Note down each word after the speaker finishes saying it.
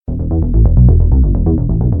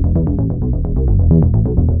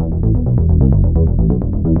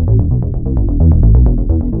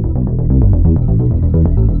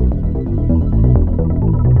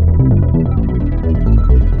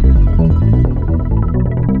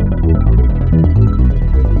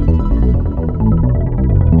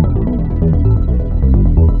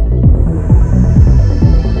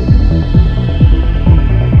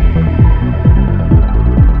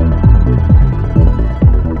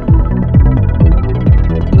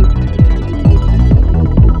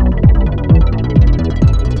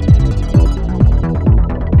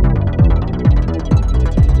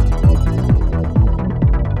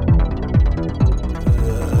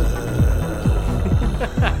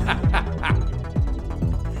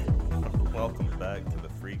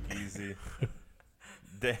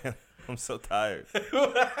Dan, I'm so tired.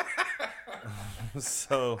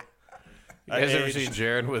 So, You guys ever see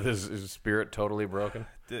Jared with his spirit totally broken?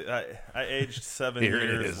 I aged 7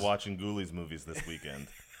 years watching Ghoulies movies this weekend.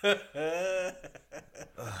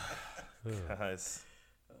 Guys,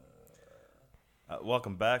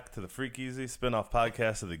 welcome back to the Freek Easy spin-off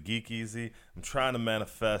podcast of the Geek Easy. I'm trying to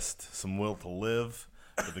manifest some will to live,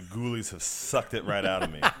 but the Ghoulies have sucked it right out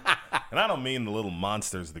of me. And I don't mean the little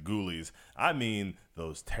monsters, the Ghoulies. I mean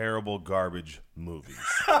those terrible garbage movies.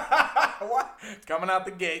 What? Coming out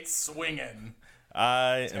the gate swinging.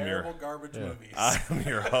 Terrible garbage movies. I am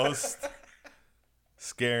your host,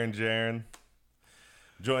 Scarin' Jaren,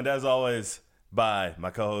 joined as always by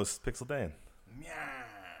my co-host Pixel Dan. Yeah.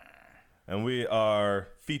 And we are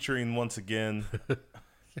featuring once again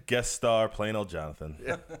guest star Plain Old Jonathan.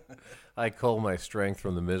 I cull my strength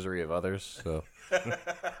from the misery of others, so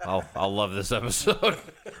I'll love this episode.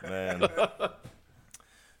 Man.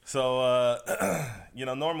 So,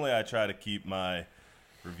 normally I try to keep my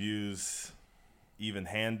reviews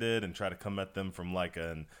even-handed and try to come at them from like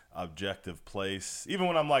an objective place. Even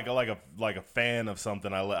when I'm like a fan of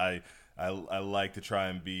something, I like to try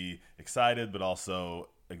and be excited, but also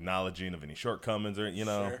acknowledging of any shortcomings or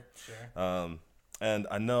Sure. And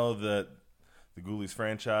I know that the Ghoulies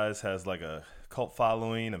franchise has like a cult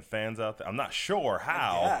following and fans out there. I'm not sure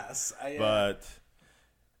how. Yes, but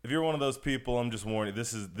if you're one of those people, I'm just warning you,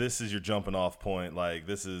 this is your jumping off point. Like,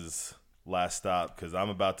 this is last stop, because I'm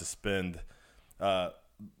about to spend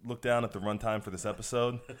look down at the runtime for this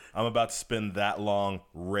episode. I'm about to spend that long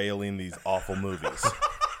railing these awful movies.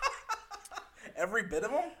 Every bit of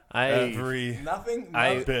them? Nothing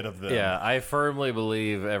bit of them. Yeah, I firmly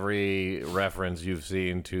believe every reference you've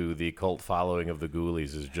seen to the cult following of the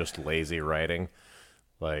Ghoulies is just lazy writing.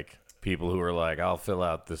 Like, people who are like, I'll fill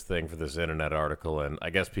out this thing for this internet article, and I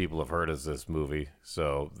guess people have heard of this movie,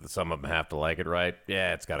 so some of them have to like it, right?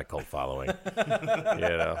 Yeah, it's got a cult following.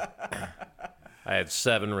 I had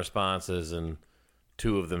 7 responses, and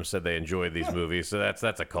 2 of them said they enjoyed these movies, so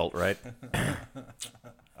that's a cult, right?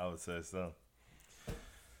 I would say so.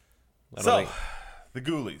 The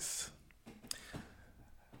Ghoulies.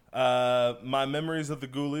 My memories of the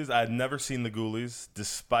Ghoulies, I had never seen the Ghoulies,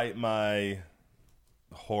 despite my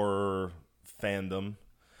horror fandom.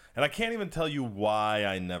 And I can't even tell you why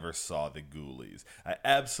I never saw the Ghoulies. I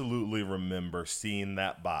absolutely remember seeing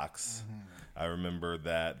that box. Mm-hmm. I remember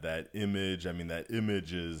that image. I mean, that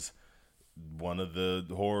image is one of the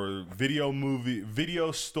horror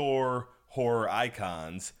video store horror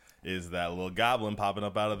icons, is that little goblin popping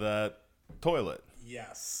up out of that toilet.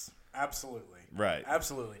 Yes, absolutely. Right.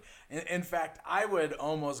 Absolutely. In fact, I would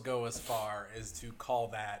almost go as far as to call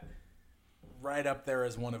that right up there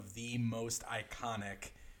as one of the most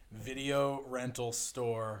iconic video rental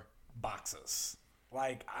store boxes.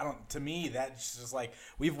 Like, to me, that's just like,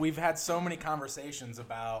 we've had so many conversations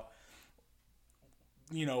about,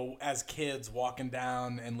 as kids walking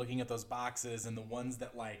down and looking at those boxes, and the ones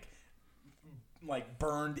that like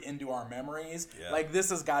burned into our memories. Yeah. Like,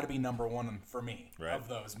 this has got to be number one for me, right, of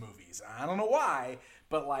those movies. I don't know why,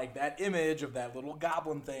 but like that image of that little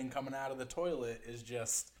goblin thing coming out of the toilet is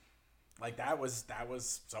just like, that was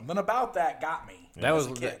something about that got me. That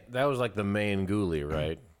was like the main ghoulie,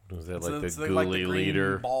 right? Was that like the ghoulie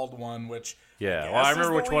leader? Bald one, which I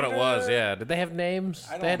remember which one it was. Yeah, did they have names?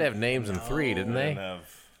 They had to have names in 3, didn't they?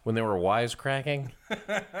 When they were wisecracking.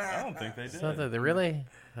 I don't think they did. They really?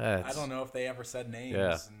 I don't know if they ever said names.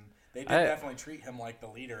 Yeah. And they did definitely treat him like the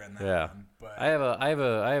leader in that one. But I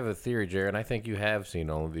have a theory, Jared. I think you have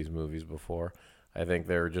seen all of these movies before. I think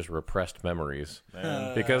they're just repressed memories.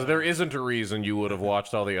 Because there isn't a reason you would have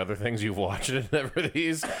watched all the other things you've watched and never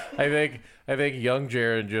these. I think young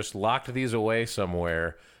Jared just locked these away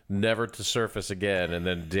somewhere, never to surface again, and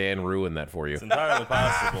then Dan ruined that for you. It's entirely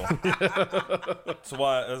possible.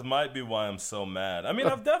 This might be why I'm so mad. I mean,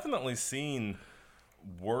 I've definitely seen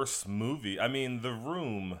worse movie. I mean, The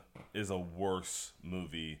Room is a worse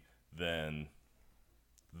movie than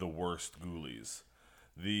the worst Ghoulies.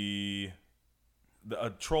 The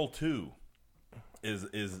Troll 2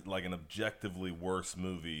 is like an objectively worse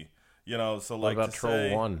movie. So like, what about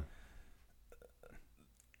Troll 1?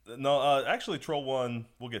 No, actually, Troll 1,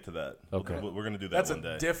 we'll get to that. Okay. We're going to do that one day.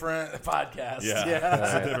 That's a different podcast. Yeah.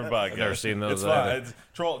 It's a different podcast. I've never seen those. It's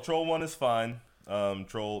fine. Troll 1 is fine.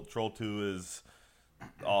 Troll 2 is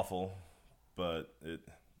awful, but it's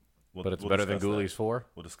better than Ghoulies 4?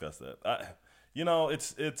 We'll discuss that.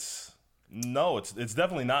 It's No, it's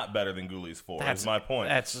definitely not better than Ghoulies 4. That's my point.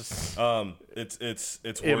 That's just it's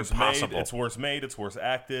worse made. It's worse made. It's worse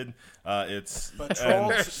acted. But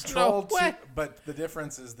Troll 2. But the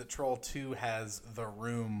difference is that Troll 2 has The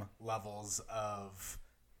Room levels of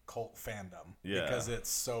cult fandom because it's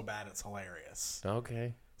so bad it's hilarious.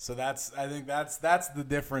 Okay. So I think that's the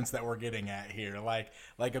difference that we're getting at here. Like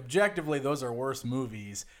objectively, those are worse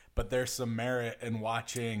movies, but there's some merit in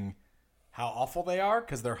watching how awful they are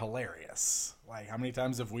because they're hilarious. Like, how many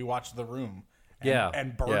times have we watched The Room?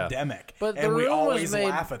 And Birdemic, and we always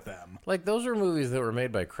laugh at them. Like, those are movies that were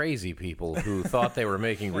made by crazy people who thought they were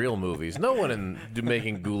making real movies. No one in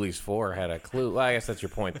making Ghoulies 4 had a clue. Well, I guess that's your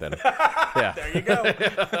point then. Yeah. There you go.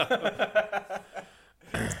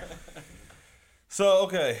 So,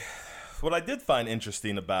 okay, what I did find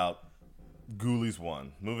interesting about Ghoulies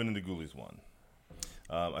 1, moving into Ghoulies 1,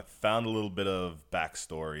 I found a little bit of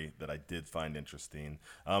backstory that I did find interesting.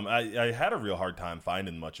 I had a real hard time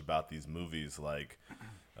finding much about these movies. Like,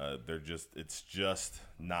 it's just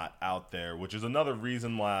not out there, which is another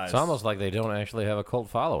reason why. It's almost like they don't actually have a cult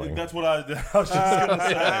following. That's what I was just gonna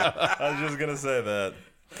say. I was just gonna say that.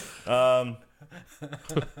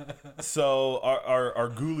 So our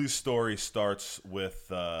Ghoulies story starts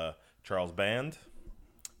with Charles Band,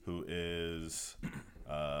 who is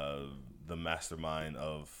the mastermind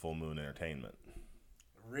of Full Moon Entertainment.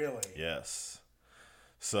 Really? Yes.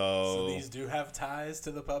 So these do have ties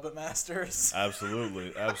to the Puppet Masters?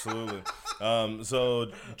 Absolutely.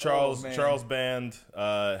 So Charles Band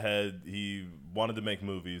he wanted to make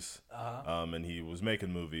movies, and he was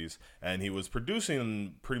making movies, and he was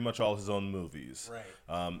producing pretty much all his own movies.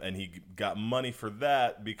 Right. And he got money for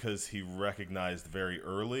that because he recognized very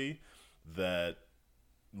early that,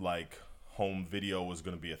 like, home video was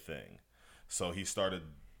going to be a thing. So he started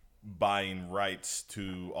buying rights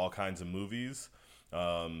to all kinds of movies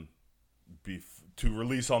to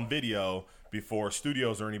release on video before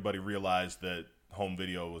studios or anybody realized that home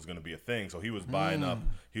video was going to be a thing. So he was buying up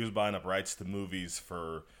rights to movies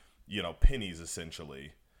for, pennies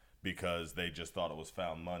essentially, because they just thought it was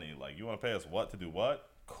found money. Like, you want to pay us what to do what?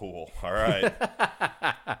 Cool. All right.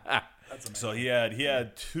 That's amazing. So he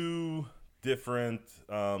had two different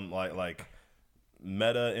like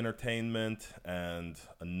Meta Entertainment and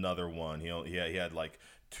another one. He had like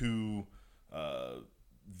two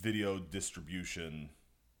video distribution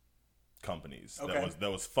companies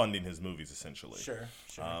that was funding his movies essentially. Sure.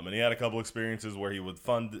 And he had a couple experiences where he would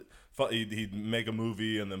he'd make a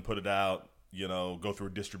movie and then put it out, go through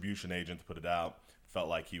a distribution agent to put it out. Felt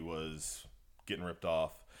like he was getting ripped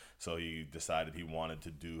off, so he decided he wanted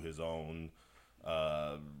to do his own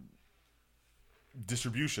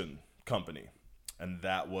distribution company, and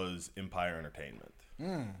that was Empire Entertainment.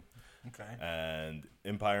 Okay. And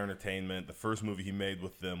Empire Entertainment, the first movie he made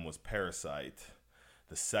with them was Parasite.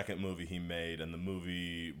 The second movie he made,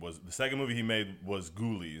 was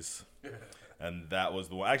Ghoulies. And that was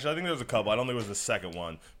the one. Actually, I think there was a couple. I don't think it was the second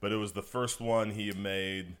one, but it was the first one he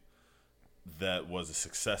made that was a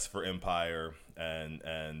success for Empire, and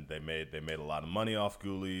they made a lot of money off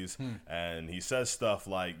Ghoulies. And he says stuff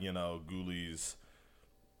like, Ghoulies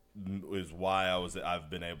is why I've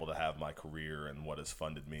been able to have my career and what has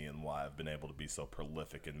funded me and why I've been able to be so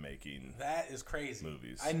prolific in making that is crazy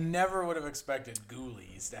movies. I never would have expected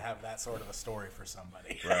Ghoulies to have that sort of a story for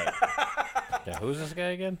somebody. Right. Yeah, who's this guy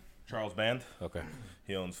again? Charles Band. Okay.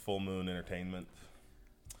 He owns Full Moon Entertainment.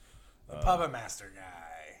 The Puppet Master guy.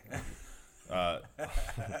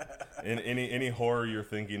 In any horror you're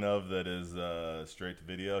thinking of that is straight to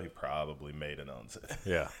video, he probably made and owns it.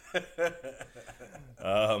 Yeah.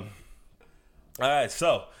 All right,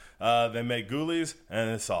 so they make Ghoulies, and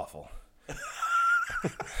it's awful.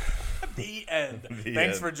 The end.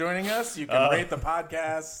 Thanks for joining us. You can rate the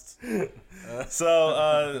podcast.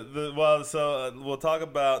 We'll talk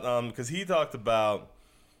about because he talked about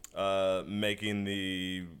making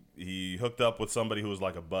he hooked up with somebody who was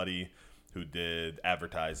like a buddy who did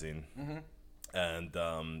advertising, and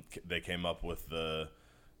they came up with the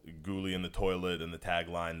Ghoulie in the toilet and the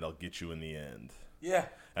tagline, "They'll get you in the end." Yeah.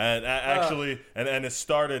 And actually, and it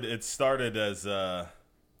started as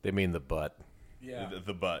They mean the butt. Yeah.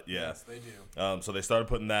 The butt, yeah. Yes, they do. So they started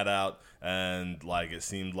putting that out, and like it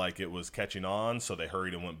seemed like it was catching on, so they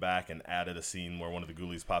hurried and went back and added a scene where one of the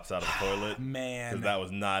Ghoulies pops out of the toilet. Man. Because that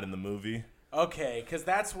was not in the movie. Okay, because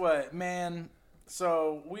that's what, man.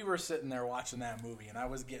 So we were sitting there watching that movie, and I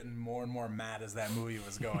was getting more and more mad as that movie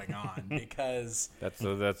was going on because that's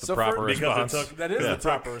the proper response. That is the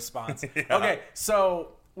proper response. Yeah. Okay,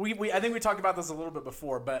 so we I think we talked about this a little bit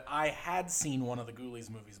before, but I had seen one of the Ghoulies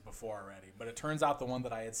movies before already. But it turns out the one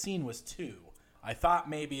that I had seen was 2. I thought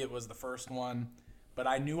maybe it was the first one, but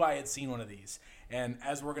I knew I had seen one of these. And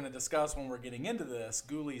as we're going to discuss when we're getting into this,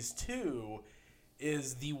 Ghoulies 2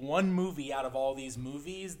 is the one movie out of all these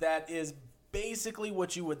movies that is basically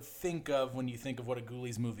what you would think of when you think of what a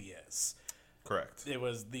Ghoulies movie is. Correct. It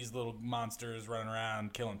was these little monsters running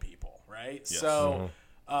around killing people, right? Yes. So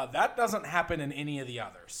that doesn't happen in any of the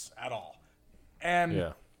others at all.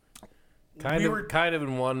 And kind of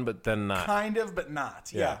in one, but then not. Kind of, but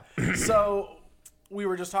not. Yeah. So we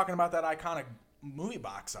were just talking about that iconic movie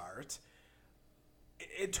box art.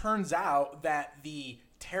 It turns out that the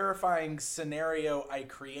terrifying scenario I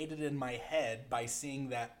created in my head by seeing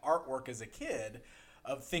that artwork as a kid,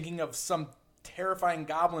 of thinking of some terrifying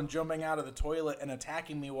goblin jumping out of the toilet and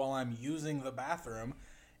attacking me while I'm using the bathroom,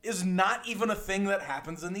 is not even a thing that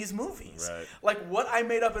happens in these movies. Right. Like, what I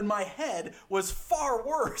made up in my head was far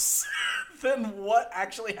worse than what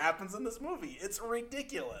actually happens in this movie. It's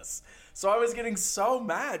ridiculous. So I was getting so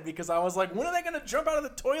mad because I was like, when are they going to jump out of the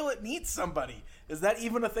toilet and eat somebody? Is that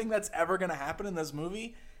even a thing that's ever going to happen in this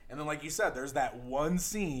movie? And then, like you said, there's that one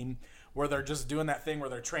scene where they're just doing that thing where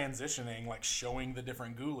they're transitioning, like showing the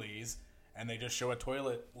different ghoulies, and they just show a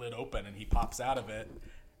toilet lid open and he pops out of it,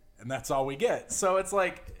 and that's all we get. So it's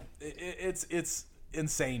like, it's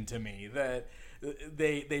insane to me that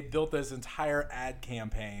they built this entire ad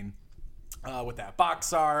campaign with that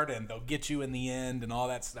box art, and they'll get you in the end and all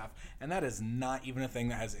that stuff. And that is not even a thing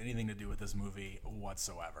that has anything to do with this movie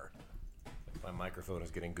whatsoever. My microphone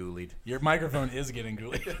is getting ghoulied. Your microphone is getting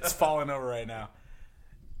ghoulied. It's falling over right now.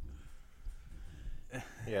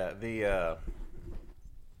 Yeah,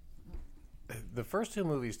 the first two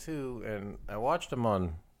movies too, and I watched them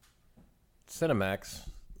on Cinemax,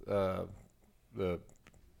 the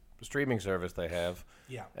streaming service they have.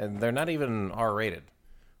 Yeah. And they're not even R-rated,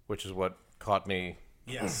 which is what caught me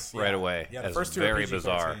right away. Yeah, the as first two very are PG-13,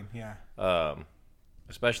 bizarre. Yeah.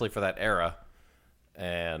 Especially for that era.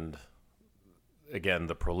 And again,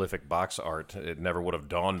 the prolific box art, it never would have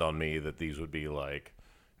dawned on me that these would be like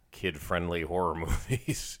kid-friendly horror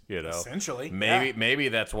movies, you know. Essentially. Maybe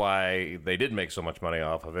that's why they did make so much money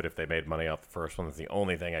off of it. If they made money off the first one, that's the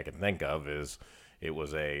only thing I can think of is it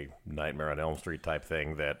was a Nightmare on Elm Street type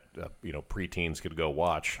thing that preteens could go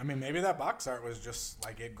watch. I mean, maybe that box art was just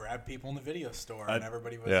like it grabbed people in the video store and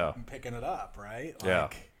everybody was picking it up, right?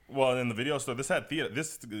 Well, in the video store, this had theater.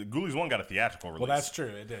 This Ghoulies 1 got a theatrical release. Well, that's true.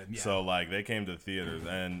 It did. Yeah. So like they came to the theaters,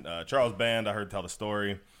 and Charles Band, I heard tell the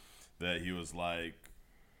story that he was like,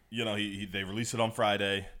 they released it on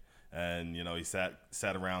Friday, and he sat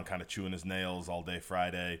around kind of chewing his nails all day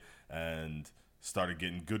Friday, and started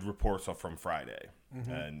getting good reports from Friday,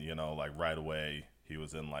 and like right away he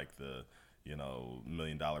was in like the $1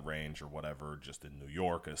 million range or whatever, just in New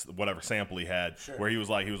York, whatever sample he had, where he was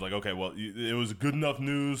like, okay, well, it was good enough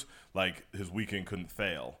news, like his weekend couldn't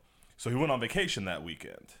fail. So he went on vacation that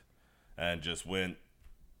weekend and just went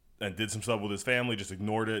and did some stuff with his family, just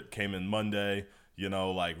ignored it, came in Monday,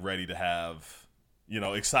 like ready to have,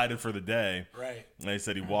 excited for the day. Right. And they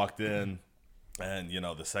said he walked in and,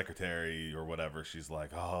 the secretary or whatever, she's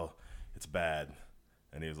like, oh, it's bad.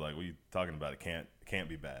 And he was like, what are you talking about? It can't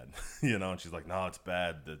be bad. And she's like, no, it's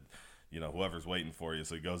bad. Whoever's waiting for you.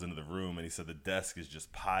 So he goes into the room, and he said the desk is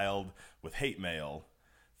just piled with hate mail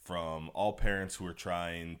from all parents who are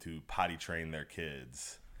trying to potty train their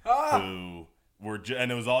kids. Who were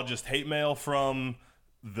and it was all just hate mail from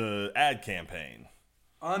the ad campaign.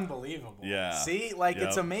 Unbelievable. Yeah. See,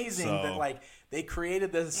 it's amazing that they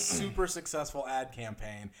created this super successful ad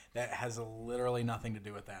campaign that has literally nothing to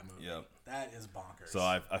do with that movie. Yep. That is bonkers. So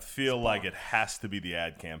I feel like it has to be the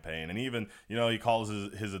ad campaign. And even, he calls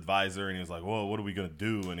his advisor, and he was like, well, what are we going to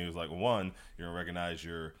do? And he was like, well, one, you're going to recognize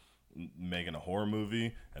you're making a horror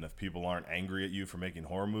movie, and if people aren't angry at you for making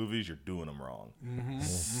horror movies, you're doing them wrong.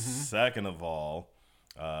 Second of all,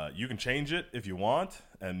 you can change it if you want,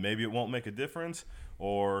 and maybe it won't make a difference.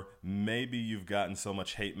 Or maybe you've gotten so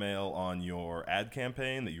much hate mail on your ad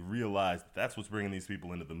campaign that you realize that's what's bringing these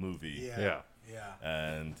people into the movie. Yeah.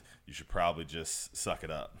 And you should probably just suck it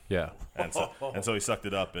up. Yeah. And so he sucked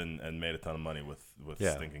it up and made a ton of money with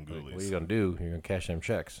stinking Ghoulies. What are you going to do? You're going to cash them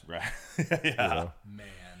checks. Right. Yeah.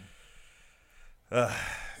 Man.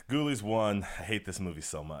 Ghoulies 1, I hate this movie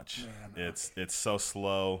so much. Man, it's so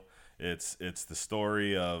slow. It's the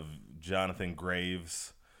story of Jonathan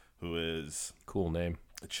Graves, who is cool name,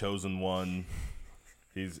 the chosen one.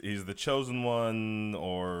 He's the chosen one,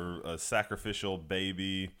 or a sacrificial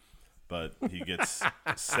baby, but he gets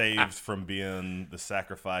saved from being the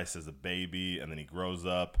sacrifice as a baby, and then he grows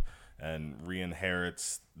up and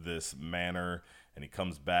re-inherits this manor. And he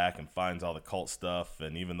comes back and finds all the cult stuff.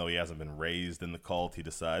 And even though he hasn't been raised in the cult, he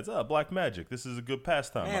decides, black magic, this is a good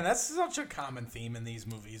pastime. Man, that's such a common theme in these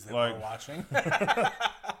movies that we're watching.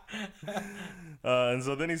 And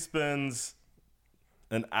so then he spends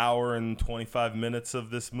an hour and 25 minutes of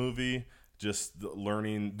this movie just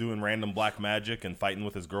doing random black magic and fighting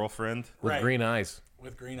with his girlfriend. With green eyes.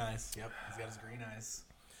 With green eyes, yep. He's got his green eyes.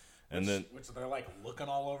 And which they're like looking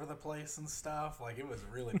all over the place and stuff. Like, it was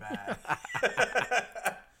really bad.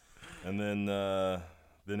 And then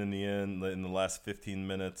in the end, in the last 15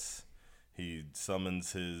 minutes, he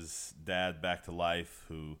summons his dad back to life,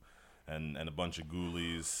 and a bunch of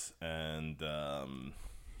ghoulies, and the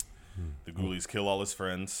ghoulies kill all his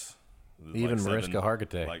friends. Even Mariska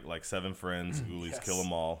Hargitay. Like 7 friends, ghoulies kill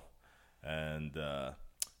them all, and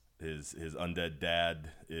his undead dad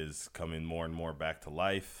is coming more and more back to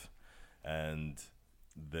life. And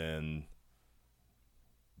then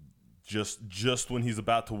just when he's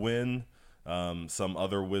about to win, some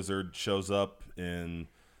other wizard shows up in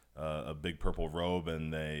a big purple robe,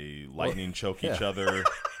 and they lightning choke each other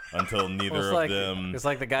until neither of them. It's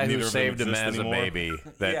like the guy who saved him as a baby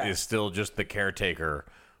that is still just the caretaker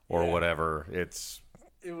or whatever.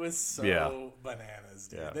 It was so bananas,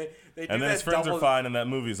 dude. Yeah. They and then his friends are fine, and that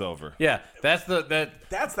movie's over. Yeah, that's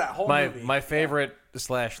that whole movie. My favorite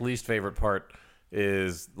 / least favorite part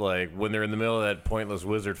is like when they're in the middle of that pointless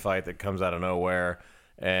wizard fight that comes out of nowhere,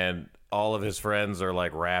 and all of his friends are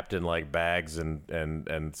like wrapped in like bags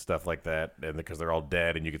and stuff like that, and because they're all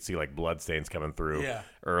dead, and you can see like blood stains coming through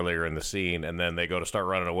earlier in the scene, and then they go to start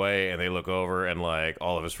running away, and they look over, and like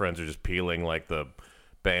all of his friends are just peeling like the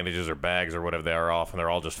bandages or bags or whatever they are off, and they're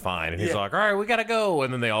all just fine, and he's like, all right, we gotta go,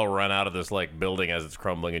 and then they all run out of this like building as it's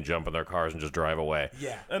crumbling and jump in their cars and just drive away.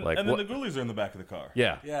 And then the ghoulies are in the back of the car.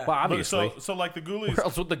 Well, obviously. So like the ghoulies, where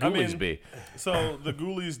else would the ghoulies be? So the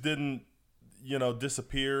ghoulies didn't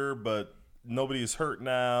disappear, but nobody is hurt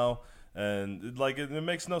now, and like it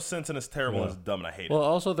makes no sense, and it's terrible and it's dumb, and I hate it. Well,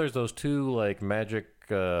 also there's those 2 like magic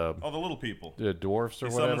the little people, dwarfs or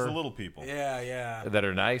he whatever, summons the little people, that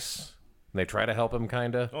are nice. And they try to help him,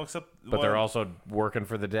 kind of. But they're also working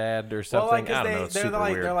for the dad or something. I don't know. It's super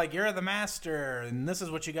weird. They're like, you're the master, and this is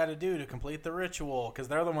what you got to do to complete the ritual. Because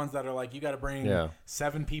they're the ones that are like, you got to bring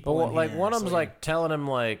 7 people. But in like here, one of them's like telling him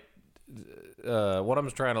like, one of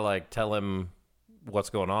them's trying to like tell him what's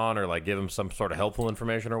going on or like give him some sort of helpful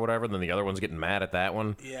information or whatever. And then the other one's getting mad at that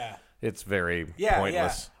one. Yeah. It's very pointless.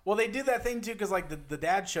 Yeah. Well, they do that thing too because like the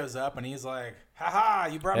dad shows up and he's like, "Ha,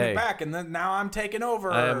 you brought me back, and then now I'm taking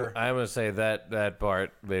over." I'm gonna say that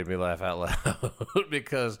part made me laugh out loud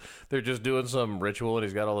because they're just doing some ritual and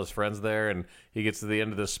he's got all his friends there, and he gets to the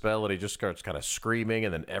end of this spell and he just starts kind of screaming,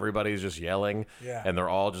 and then everybody's just yelling, and they're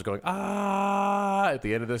all just going at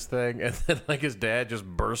the end of this thing, and then like his dad just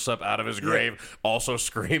bursts up out of his grave, also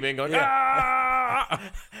screaming, going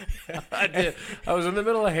I did. I was in the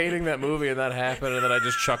middle of hating that movie, and that happened, and then I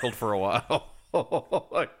just chuckled for a while.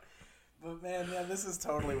 But man, this is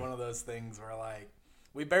totally one of those things where like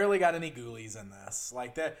we barely got any ghoulies in this.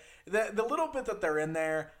 Like the little bit that they're in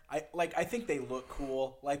there, I think they look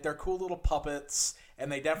cool. Like they're cool little puppets,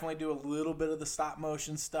 and they definitely do a little bit of the stop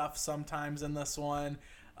motion stuff sometimes in this one.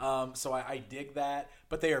 So I dig that,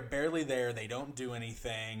 but they are barely there. They don't do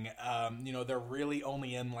anything. They're really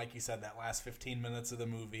only in, like you said, that last 15 minutes of the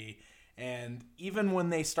movie. And even when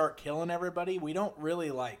they start killing everybody, we don't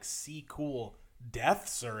really like see cool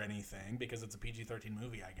deaths or anything because it's a PG-13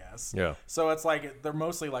 movie, I guess. Yeah. So it's like they're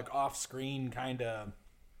mostly like off-screen kind of,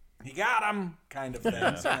 you got him kind of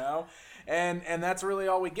things, And that's really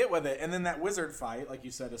all we get with it. And then that wizard fight, like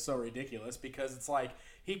you said, is so ridiculous because it's like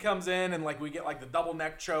he comes in and like we get like the double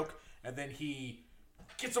neck choke, and then he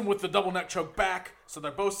gets him with the double neck choke back. So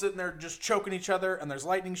they're both sitting there just choking each other, and there's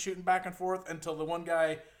lightning shooting back and forth until the one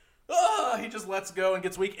guy, he just lets go and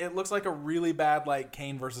gets weak. It looks like a really bad like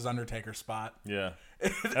Kane versus Undertaker spot. Yeah.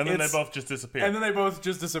 And then they both just disappear. And then they both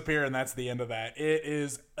just disappear, and that's the end of that. It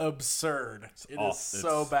is absurd. It is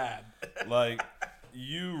so bad. Like,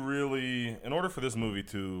 you really, in order for this movie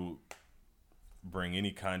to bring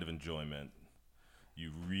any kind of enjoyment,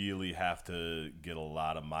 you really have to get a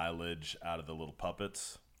lot of mileage out of the little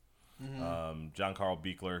puppets. Mm-hmm. John Carl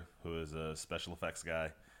Buechler, who is a special effects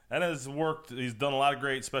guy, and he's done a lot of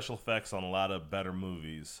great special effects on a lot of better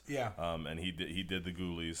movies. Yeah. And he did the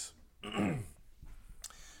Ghoulies.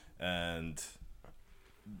 And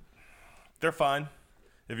they're fine.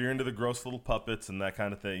 If you're into the gross little puppets and that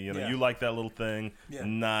kind of thing, you like that little thing. Yeah.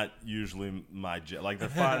 Not usually my jam. Like, they're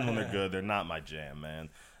fine when they're good. They're not my jam, man.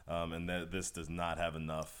 And this does not have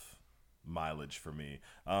enough mileage for me.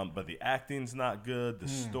 But the acting's not good. The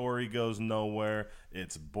story goes nowhere.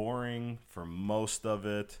 It's boring for most of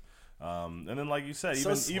it. And then, like you said,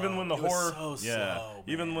 even when the horror,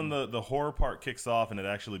 even when the horror part kicks off and it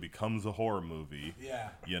actually becomes a horror movie,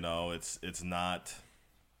 you know, it's not.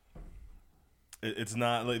 It's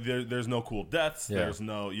not like there's no cool deaths. Yeah. There's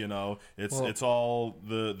no, you know, it's all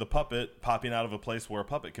the puppet popping out of a place where a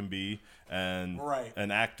puppet can be, and an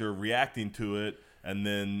actor reacting to it, and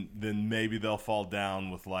then maybe they'll fall down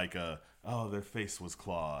with like their face was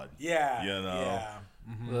clawed. Yeah, you know. Yeah.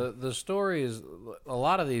 Mm-hmm. The story is a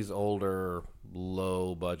lot of these older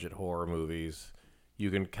low budget horror movies. You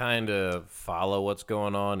can kind of follow what's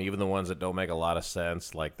going on, even the ones that don't make a lot of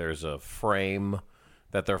sense. Like there's a frame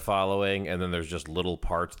that they're following, and then there's just little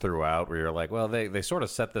parts throughout where you're like, well, they sort of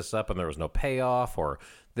set this up and there was no payoff, or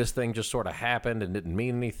this thing just sort of happened and didn't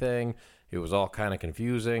mean anything. It was all kind of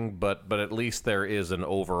confusing, but at least there is an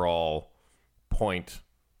overall point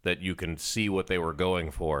that you can see what they were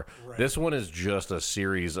going for. Right. This one is just a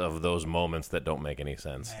series of those moments that don't make any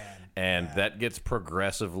sense. And that gets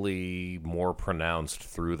progressively more pronounced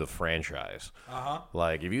through the franchise.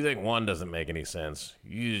 Like, if you think one doesn't make any sense,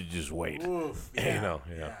 you just wait. Oof. Yeah. You know.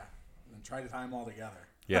 And try to tie them all together.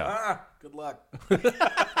 Yeah. Good luck.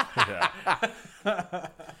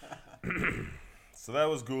 So that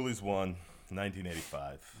was Ghoulies 1,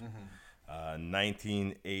 1985.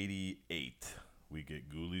 1988, we get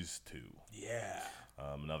Ghoulies 2. Yeah.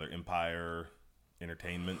 Another Empire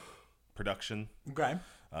Entertainment production. Okay.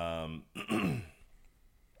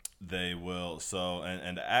 They will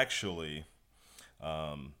and actually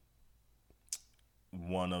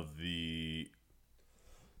one of the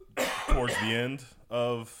towards the end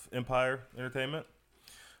of Empire Entertainment,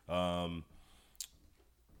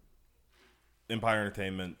 Empire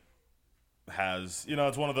Entertainment has, you know,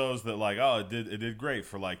 it's one of those that like, it did great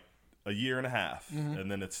for like a year and a half, and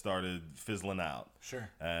then it started fizzling out. Sure.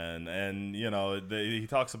 And you know, he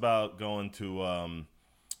talks about going to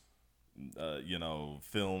you know,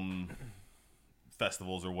 film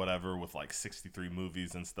festivals or whatever with like 63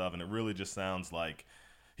 movies and stuff, and it really just sounds like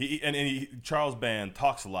Charles Band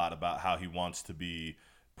talks a lot about how he wants to be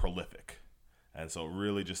prolific, and so it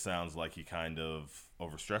really just sounds like he kind of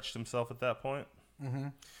overstretched himself at that point.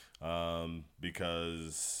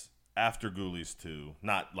 Because after Ghoulies 2,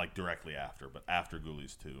 not like directly after, but after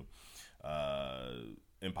Ghoulies 2,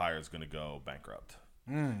 Empire is going to go bankrupt.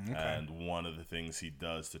 Okay. And one of the things he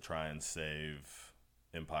does to try and save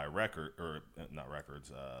Empire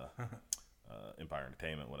Empire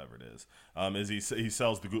Entertainment, whatever it is he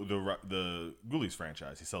sells the Ghoulies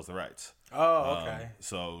franchise. He sells the rights. Oh, okay.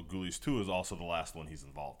 So Ghoulies 2 is also the last one he's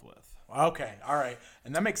involved with. Okay, all right,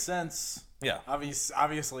 and that makes sense. Yeah,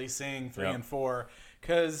 obviously seeing 3 and 4,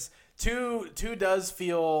 because 2 does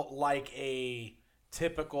feel like a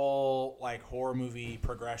typical like horror movie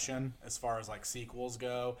progression as far as like sequels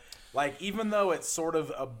go. Like, even though it sort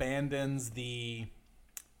of abandons the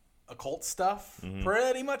occult stuff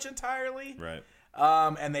pretty much entirely, right?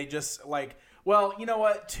 And they just like, well, you know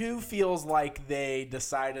what? 2 feels like they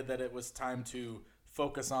decided that it was time to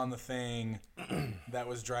focus on the thing that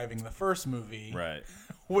was driving the first movie, right?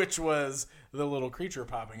 Which was the little creature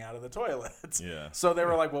popping out of the toilet. Yeah. So they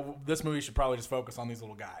were like, well, this movie should probably just focus on these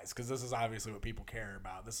little guys, because this is obviously what people care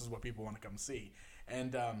about. This is what people want to come see.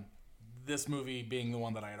 And this movie, being the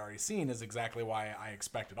one that I had already seen, is exactly why I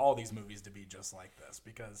expected all these movies to be just like this.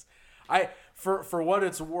 Because for what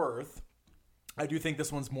it's worth, I do think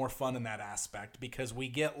this one's more fun in that aspect, because we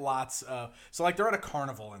get lots of... So, like, they're at a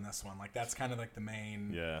carnival in this one. Like, that's kind of, like, the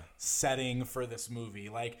main setting for this movie.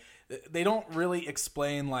 Like, they don't really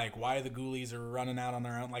explain, like, why the Ghoulies are running out on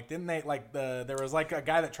their own. Like, didn't they... Like, there was, like, a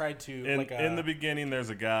guy that tried to... In the beginning, there's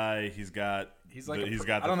a guy, he's got...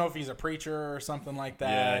 I don't know if he's a preacher or something like that.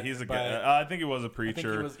 Yeah, he's a guy. I think he was a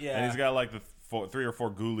preacher. And he's got, like, the 3 or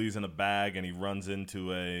 4 Ghoulies in a bag, and he runs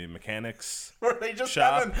into a mechanics where they just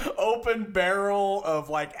shop. have an open barrel of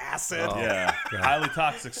like acid. Oh, yeah. Highly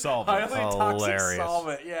toxic solvent. Toxic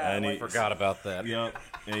solvent. Yeah. And I forgot about that. Yep.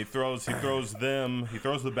 And he throws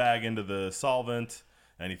the bag into the solvent,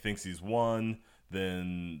 and he thinks he's won.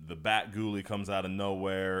 Then the Bat Ghoulie comes out of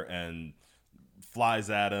nowhere and flies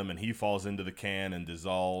at him, and he falls into the can and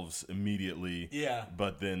dissolves immediately. Yeah.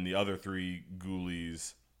 But then the other 3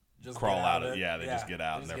 Ghoulies just crawl out of it. Yeah, they just get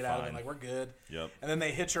out and they're fine. Like, we're good. Yep. And then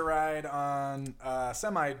they hitch a ride on a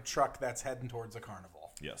semi truck that's heading towards a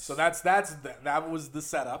carnival. Yes. So that was the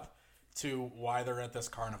setup to why they're at this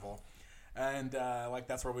carnival, and like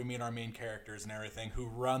that's where we meet our main characters and everything who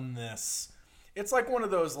run this. It's like one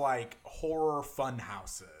of those like horror fun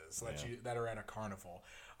houses that are at a carnival,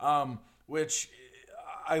 which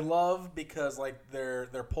I love because like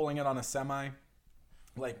they're pulling it on a semi,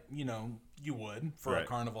 like you would for a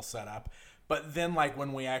carnival setup, but then like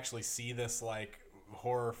when we actually see this like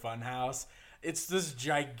horror funhouse, it's this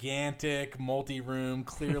gigantic multi-room,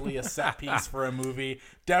 clearly a set piece for a movie.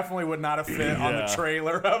 Definitely would not have fit on the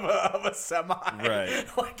trailer of a semi. Right.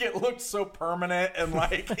 Like it looked so permanent and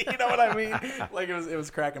like you know what I mean? Like it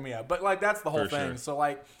was cracking me up. But like that's the whole thing. Sure. So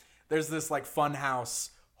like there's this like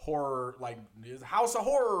funhouse horror, like House of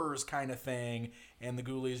Horrors kind of thing, and the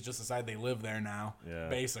Ghoulies just decide they live there now. Yeah.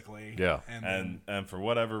 Basically. Yeah. And for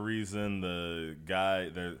whatever reason, the guy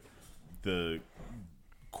the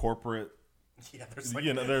corporate. Yeah, there's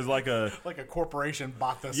like there's like a corporation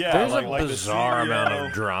bought this. Yeah, there's a bizarre amount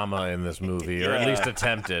of drama in this movie, or at least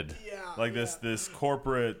attempted. This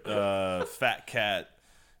corporate fat cat,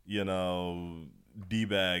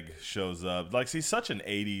 D-bag shows up. Like he's such an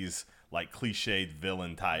 '80s like cliched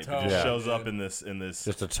villain type. He just shows up in this.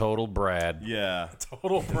 Just a total Brad. Yeah,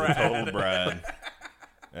 total Brad.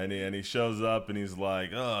 and he shows up and he's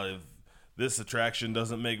like, oh, if this attraction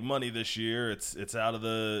doesn't make money this year, it's out of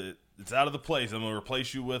the place. I'm gonna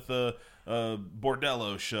replace you with a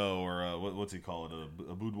bordello show or what's he call it?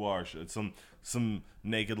 A boudoir show. It's some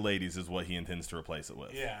naked ladies is what he intends to replace it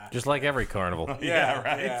with. Yeah, just like every carnival. Yeah,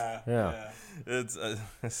 right. Yeah.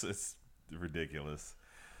 It's ridiculous.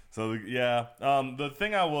 So the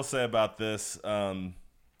thing I will say about this,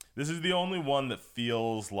 this is the only one that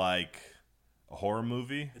feels like a horror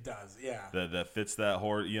movie. It does, yeah. That fits that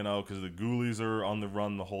horror, because the Ghoulies are on the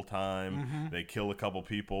run the whole time. Mm-hmm. They kill a couple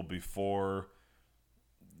people before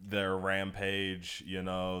their rampage.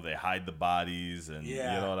 They hide the bodies, and you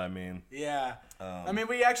know what I mean. Yeah, I mean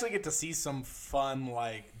we actually get to see some fun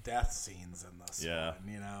like death scenes in this. Yeah,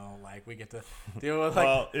 one, like we get to deal with like.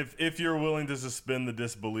 Well, if you're willing to suspend the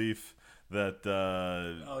disbelief that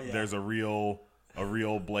there's a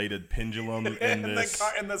real bladed pendulum in this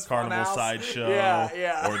carnival sideshow,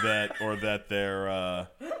 or that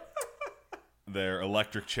their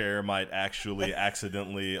electric chair might actually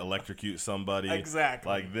accidentally electrocute somebody. Exactly.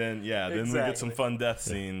 Like then we get some fun death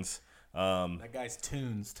scenes. That guy's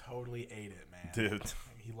tunes totally ate it, man. Dude,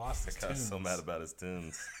 he lost his tunes. I was so mad about his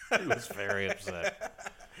tunes. He was very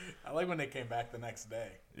upset. I like when they came back the next day.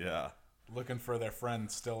 Yeah. Looking for their friend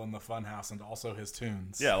still in the funhouse and also his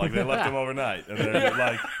tunes. Yeah, like they left him overnight. And they're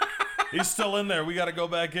like, he's still in there. We got to go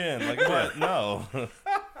back in. Like, what? No.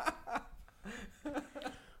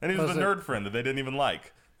 And he was the nerd friend that they didn't even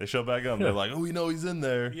like. They show back up. And they're like, oh, we know he's in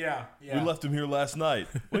there. Yeah. We left him here last night.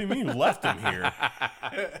 What do you mean you left him here?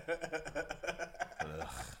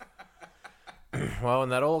 Well, when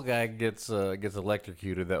that old guy gets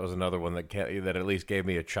electrocuted, that was another one that at least gave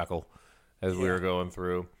me a chuckle as we were going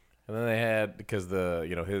through. And then they had, because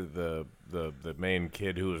the main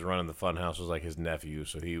kid who was running the funhouse was like his nephew,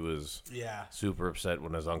 so he was super upset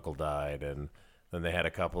when his uncle died. And then they had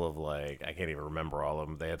a couple of I can't even remember all of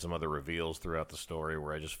them. They had some other reveals throughout the story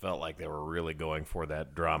where I just felt like they were really going for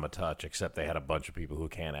that drama touch, except they had a bunch of people who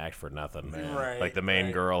can't act for nothing. Right, like the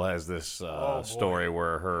main girl has this story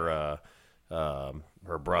where her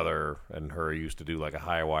brother and her used to do like a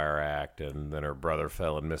high wire act, and then her brother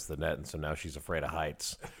fell and missed the net, and so now she's afraid of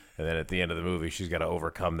heights. And then at the end of the movie, she's got to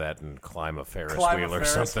overcome that and climb a Ferris wheel or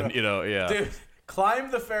something. Dude,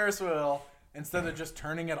 climb the Ferris wheel instead of just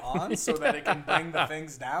turning it on so that it can bring the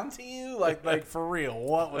things down to you. Like for real,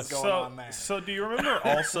 what was going on there? So do you remember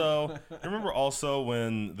also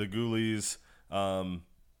when the Ghoulies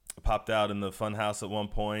popped out in the funhouse at one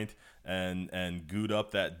point and gooed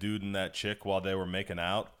up that dude and that chick while they were making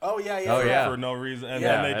out? Oh yeah. For no reason. And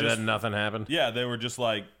then nothing happened. Yeah, they were just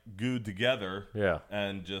like gooed together. Yeah.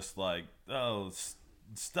 And just like,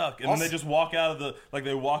 stuck. And then they just walk out of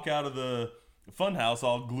the funhouse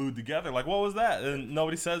all glued together. Like, what was that? And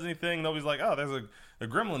nobody says anything. Nobody's like, oh, there's a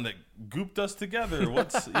gremlin that gooped us together.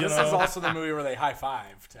 What's This is also the movie where they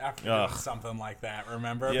high-fived after doing something like that,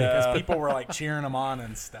 remember? Yeah. Because people were like cheering them on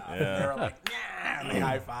and stuff. Yeah. And they were like, yeah, and they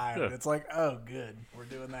high-fived. It's like, oh, good. We're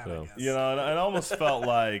doing that, I guess. And it almost felt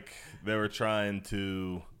like they were trying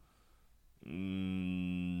to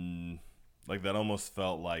that almost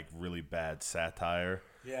felt like really bad satire.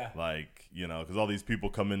 Yeah. Because all these people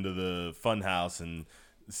come into the funhouse and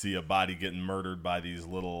see a body getting murdered by these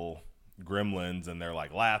little gremlins, and they're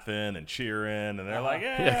like laughing and cheering, and they're like,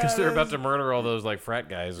 because they're about to murder all those like frat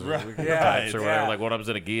guys, types or whatever. Like one of them's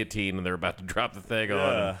in a guillotine, and they're about to drop the thing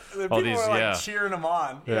on. And all these are cheering them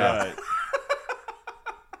on. Yeah. Right.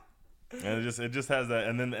 And it just has that,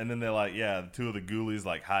 and then they're like, two of the Ghoulies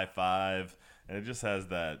like high five, and it just has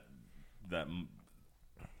that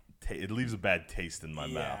it leaves a bad taste in my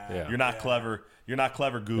mouth. Yeah. You're not clever. You're not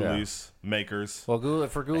clever, Ghoulies makers. Well,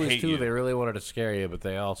 for Ghoulies 2, you. they really wanted to scare you, but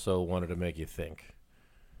they also wanted to make you think.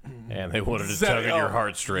 And they wanted to tug at your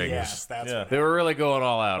heartstrings. Yes, that's what They were really going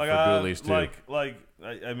all out for Ghoulies 2.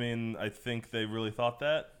 I mean, I think they really thought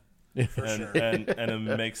that. for sure. And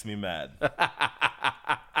it makes me mad.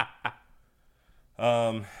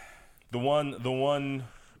 The one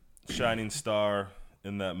shining star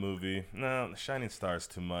in that movie. No, shining star is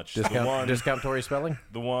too much. Discount Tori Spelling?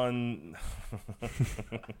 The one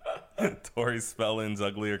Tori Spelling's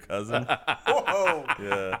uglier cousin. Whoa.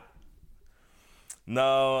 Yeah.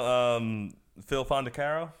 No, Phil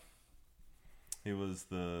Fondacaro. He was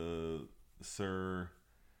the Sir.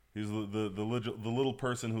 He was the little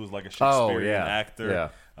person who was like a Shakespearean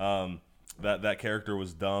actor. Yeah. That character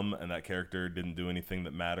was dumb, and that character didn't do anything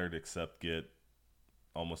that mattered except get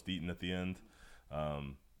almost eaten at the end.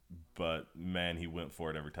 But man, he went for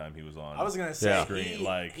it every time he was on. I was gonna say screen.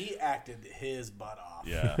 He acted his butt off.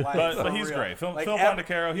 Yeah, like, but he's real. great. Phil Like,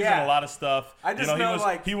 Fondacaro, he's in a lot of stuff. I just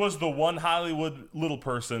know, he was the one Hollywood little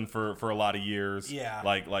person for a lot of years. Yeah,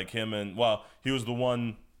 like him and he was the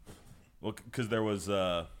one. Well, because there was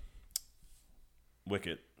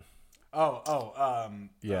Wicket. I'm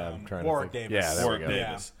trying Warwick to think. Davis. Yeah, Warwick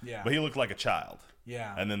Davis. Yeah. But he looked like a child.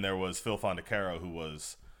 Yeah. And then there was Phil Fondacaro, who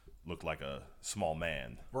looked like a small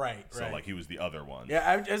man. Right. So like he was the other one.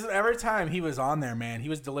 Yeah. Every time he was on there, man, he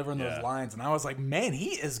was delivering those lines, and I was like, man, he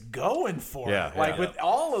is going for it. Like with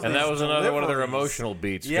all of. And that was another one of their emotional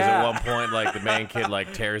beats because at one point, like the main kid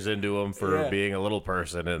like tears into him for being a little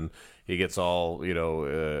person, and he gets all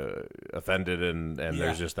offended, and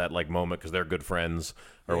there's just that like moment because they're good friends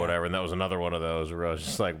or whatever, and that was another one of those where I was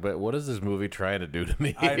just like, but what is this movie trying to do to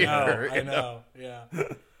me? I know. Yeah.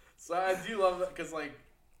 So I do love that because like.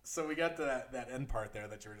 So we got to that end part there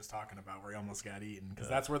that you were just talking about where he almost got eaten because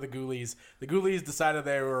that's where the Ghoulies decided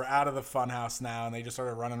they were out of the funhouse now, and they just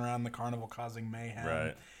started running around the carnival causing mayhem.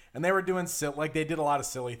 Right. And they were doing they did a lot of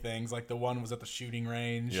silly things. Like the one was at the shooting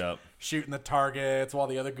range, shooting the targets while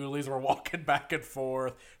the other Ghoulies were walking back and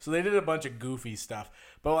forth. So they did a bunch of goofy stuff.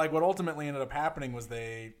 But like what ultimately ended up happening was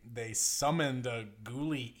they summoned a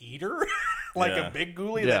Ghoulie eater, like a big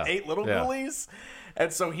Ghoulie that ate little Ghoulies,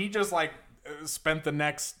 and so he just like spent the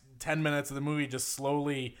next 10 minutes of the movie just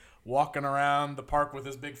slowly walking around the park with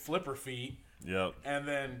his big flipper feet. Yep. And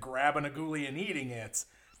then grabbing a Ghoulie and eating it.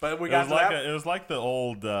 But it was like the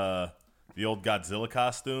old Godzilla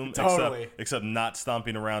costume, totally. except not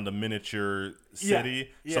stomping around a miniature city,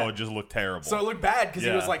 so it just looked terrible. So it looked bad because he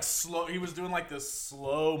was like slow. He was doing like this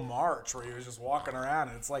slow march where he was just walking around,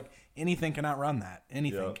 and it's like anything can outrun that.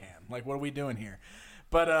 Anything can. Like, what are we doing here?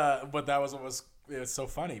 But that was what was. It was so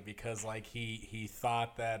funny because like he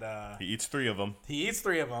thought that he eats three of them.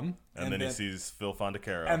 And then he sees Phil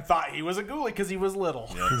Fondacaro and thought he was a Ghoulie because he was little.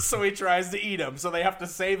 Yep. So he tries to eat him. So they have to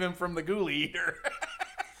save him from the Ghoulie eater.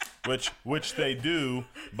 which they do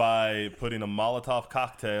by putting a Molotov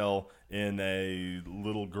cocktail in a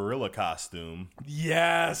little gorilla costume.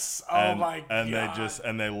 Yes. Oh my god.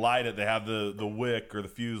 And they light it. They have the wick or the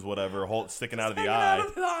fuse, whatever, sticking out of the eye,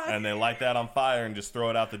 and they light that on fire and just throw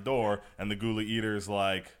it out the door. And the Ghoulie eater's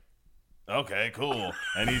like, okay, cool,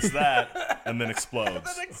 and eats that, and then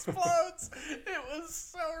explodes. It was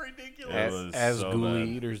so ridiculous. As so Ghoulie bad.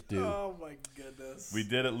 eaters do. Oh my goodness. We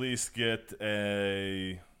did at least get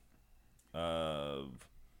a.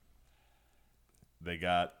 They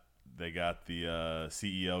got the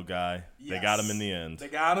CEO guy. Yes. They got him in the end.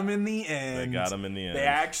 They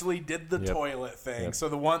actually did the toilet thing. Yep. So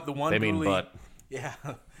the one they Ghoulie, mean butt. Yeah,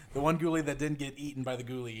 the one Ghoulie that didn't get eaten by the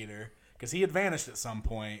Ghoulie eater because he had vanished at some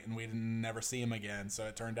point and we didn't never see him again. So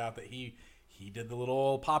it turned out that he did the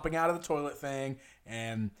little popping out of the toilet thing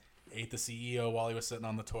and ate the CEO while he was sitting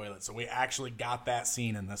on the toilet. So we actually got that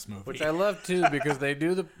scene in this movie, which I love too because they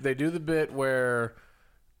do the bit where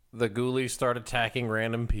the Ghoulies start attacking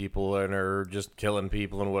random people and are just killing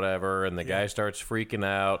people and whatever, and the guy starts freaking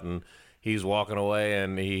out and he's walking away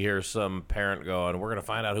and he hears some parent going, "We're gonna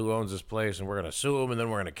find out who owns this place and we're gonna sue him and then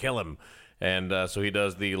we're gonna kill him." And so he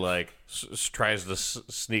does the tries to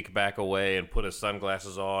sneak back away and put his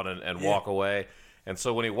sunglasses on and walk away. And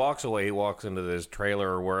so when he walks away, he walks into this trailer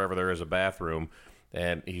or wherever there is a bathroom,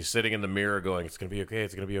 and he's sitting in the mirror going, "It's gonna be okay.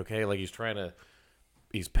 It's gonna be okay." Like he's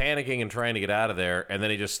panicking and trying to get out of there, and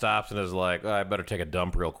then he just stops and is like, "Oh, I better take a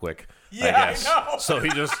dump real quick." I guess. I know. So he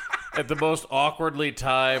just, at the most awkwardly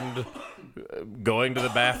timed going to the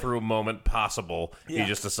bathroom moment possible, he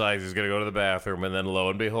just decides he's going to go to the bathroom, and then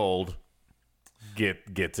lo and behold,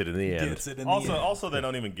 gets it in the end. Also, they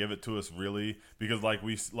don't even give it to us really because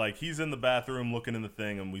he's in the bathroom looking in the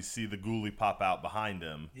thing and we see the ghoulie pop out behind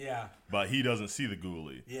him. Yeah. But he doesn't see the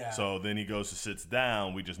ghoulie. Yeah. So then he goes to sits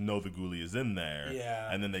down. We just know the ghoulie is in there.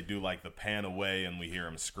 Yeah. And then they do like the pan away and we hear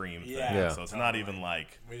him scream. Yeah. So it's not even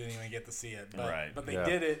like we didn't even get to see it. But, right. But they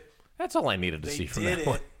did it. That's all I needed to see from that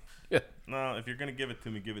one. No, if you're gonna give it to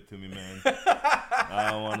me, man.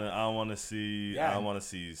 I want to see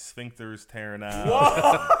sphincters tearing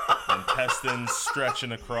out, intestines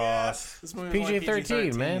stretching across. This movie was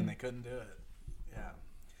PG-13, man. They couldn't do it. Yeah.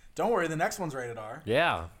 Don't worry, the next one's rated R.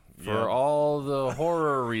 Yeah, for all the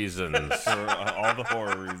horror reasons.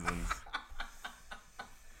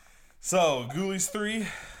 So, Ghoulies 3.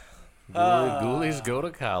 Ghoulies go to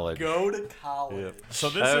college. Go to college. Yep. So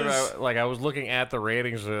this is I was looking at the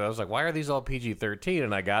ratings. I was like, why are these all PG-13?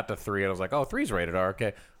 And I got to 3, and I was like, oh, 3's rated R.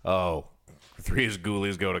 Okay. Oh, 3 is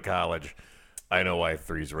Ghoulies go to college. I know why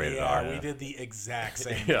 3's rated R. Yeah, we did the exact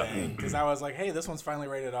same thing. Because I was like, hey, this one's finally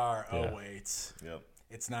rated R. Oh, wait. Yep.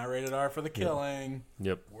 It's not rated R for the killing.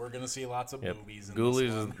 Yep. We're going to see lots of movies in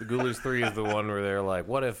Ghoulies 3 is the one where they're like,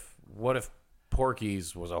 what if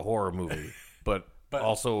Porky's was a horror movie? But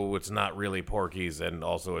also, it's not really Porky's, and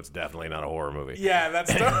also, it's definitely not a horror movie. Yeah,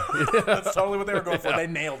 that's totally what they were going for. They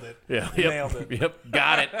nailed it. Yeah, nailed it. Yep,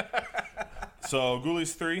 got it. So,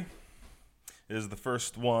 Ghoulies 3 is the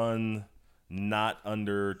first one not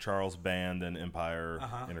under Charles Band and Empire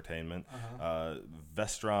Entertainment.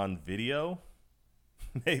 Vestron Video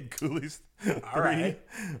made Ghoulies 3. All right.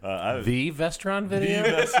 The Vestron Video? The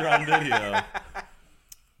Vestron Video.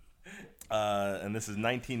 And this is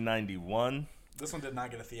 1991. This one did not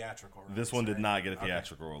get a theatrical release. This one did not get a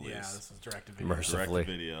theatrical release. Yeah, this was direct-to-video. Mercifully.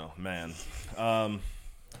 Direct-to-video, man.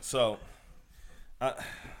 So,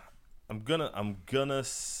 I'm gonna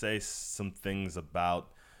say some things about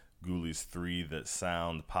Ghoulies 3 that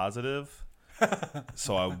sound positive.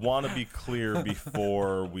 So I want to be clear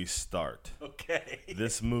before we start. Okay.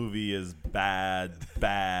 This movie is bad.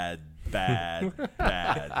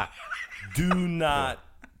 Do not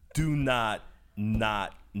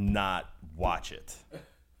watch it.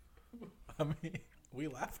 I mean, we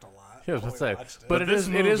laughed a lot. I was when gonna we say, watched but it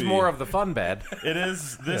is more of the fun bad. It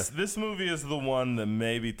is this movie is the one that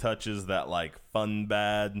maybe touches that like fun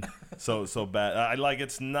bad. So bad. I like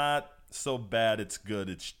it's not so bad it's good.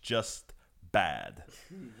 It's just bad.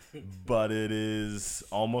 But it is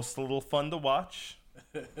almost a little fun to watch.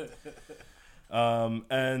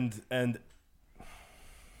 And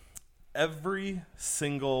every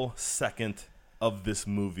single second of this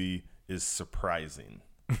movie is surprising.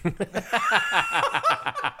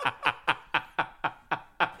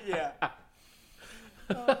 Yeah.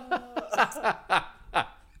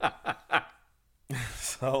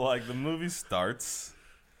 So, like, the movie starts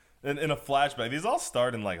in a flashback. These all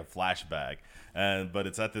start in, like, a flashback. But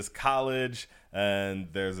it's at this college, and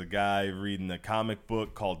there's a guy reading a comic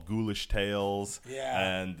book called Ghoulish Tales.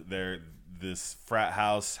 Yeah. And this frat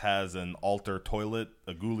house has an altar toilet,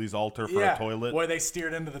 a Ghoulies altar for a toilet. Boy, they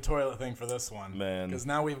steered into the toilet thing for this one. Man. Because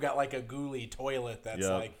now we've got, like, a Ghoulie toilet that's,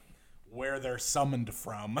 like, where they're summoned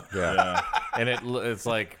from. Yeah. And it's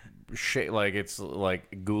like it's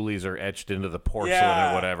like ghoulies are etched into the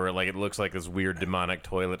porcelain or whatever. Like it looks like this weird demonic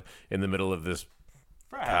toilet in the middle of this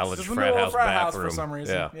college frat house bathroom for some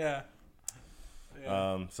reason. Yeah.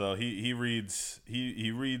 So he reads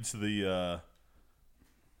the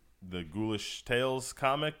Ghoulish Tales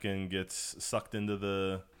comic and gets sucked into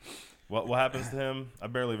the. What happens to him? I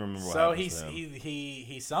barely remember what happens to him.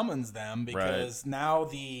 He summons them because now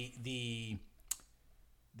the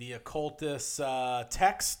occultist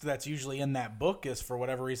text that's usually in that book is for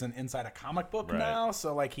whatever reason inside a comic book now.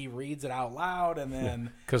 So like he reads it out loud and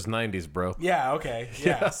then because 90s, bro. Yeah. Okay.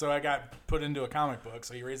 Yeah. So I got put into a comic book.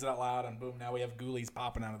 So he reads it out loud and boom, now we have ghoulies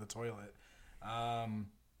popping out of the toilet.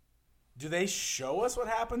 Do they show us what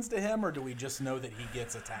happens to him, or do we just know that he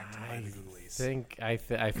gets attacked by the ghoulies?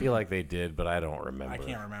 I feel like they did, but I don't remember. I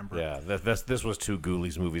can't remember. Yeah, this was 2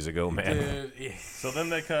 Ghoulies movies ago, man. Dude, yeah. So then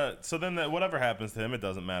they cut. So then whatever happens to him, it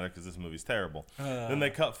doesn't matter because this movie's terrible. Then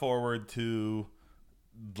they cut forward to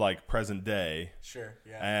like present day. Sure.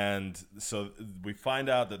 Yeah. And so we find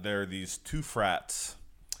out that there are these 2 frats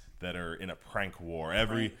that are in a prank war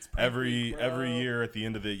every year at the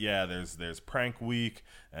end of the there's prank week,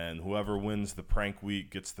 and whoever wins the prank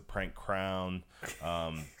week gets the prank crown.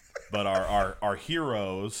 But our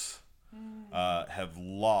heroes have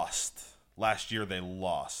lost. Last year they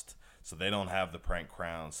lost, so they don't have the prank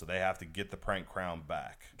crown, so they have to get the prank crown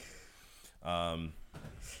back.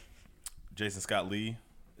 Jason Scott Lee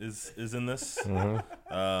is in this,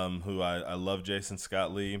 who I love, Jason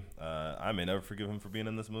Scott Lee. I may never forgive him for being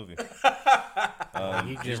in this movie.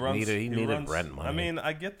 He just needed rent money. I mean,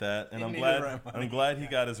 I get that, and I'm glad he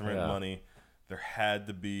got his rent money. There had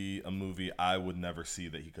to be a movie I would never see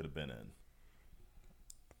that he could have been in.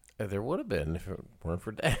 There would have been if it weren't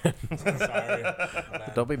for Dan. Sorry.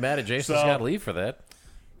 Don't be mad at Jason Scott Lee for that.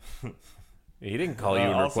 He didn't call you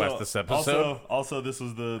and request this episode. Also, this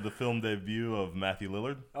was the film debut of Matthew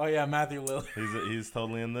Lillard. Oh yeah, Matthew Lillard. He's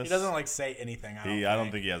totally in this. He doesn't say anything. I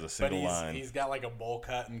don't think he has a single line. He's got a bowl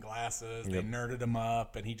cut and glasses. They nerded him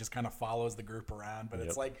up, and he just kind of follows the group around. But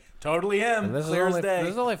it's totally him. And this clear is as day.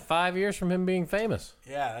 This is only 5 years from him being famous.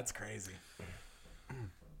 Yeah, that's crazy.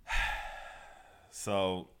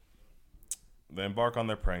 So they embark on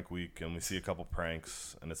their prank week, and we see a couple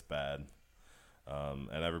pranks, and it's bad. And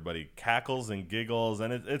everybody cackles and giggles,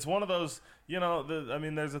 and it's one of those,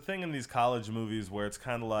 there's a thing in these college movies where it's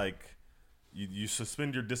kind of like you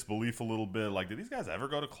suspend your disbelief a little bit. Like, did these guys ever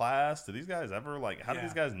go to class? Did these guys ever, how did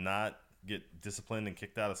these guys not get disciplined and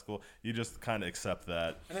kicked out of school? You just kind of accept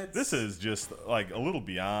that. This is just, a little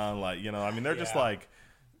beyond, they're just,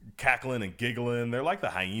 cackling and giggling. They're like the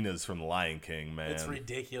hyenas from The Lion King, man. It's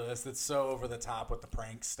ridiculous. It's so over the top with the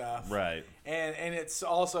prank stuff. Right. And it's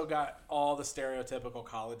also got all the stereotypical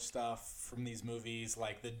college stuff from these movies.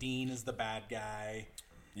 Like the dean is the bad guy.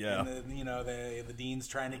 Yeah. And the dean's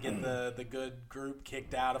trying to get the good group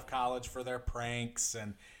kicked out of college for their pranks,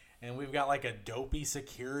 and we've got a dopey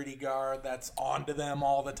security guard that's onto them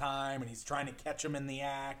all the time, and he's trying to catch them in the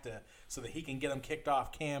act so that he can get them kicked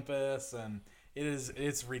off campus. And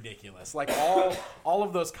it's ridiculous. All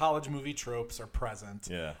of those college movie tropes are present.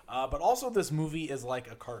 Yeah. But also this movie is like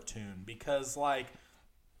a cartoon because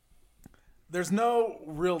there's no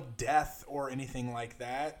real death or anything like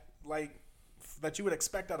that that you would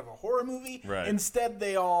expect out of a horror movie. Right. Instead,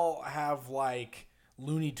 they all have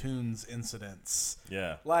Looney Tunes incidents.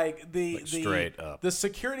 Yeah. Straight up. The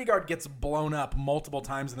security guard gets blown up multiple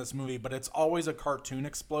times in this movie, but it's always a cartoon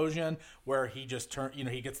explosion where he just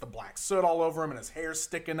he gets the black soot all over him and his hair's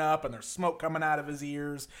sticking up and there's smoke coming out of his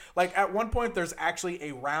ears. At one point there's actually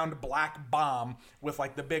a round black bomb with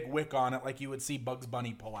the big wick on it you would see Bugs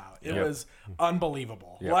Bunny pull out. It was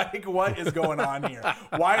unbelievable. Yep. What is going on here?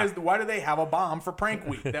 Why do they have a bomb for prank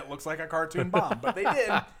week that looks like a cartoon bomb? But they did.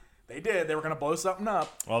 They did. They were going to blow something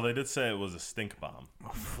up. Well, they did say it was a stink bomb.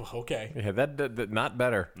 Okay. Yeah, that not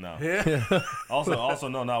better. No. Yeah. Also,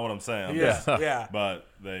 no, not what I'm saying. Yeah. But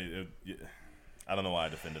I don't know why I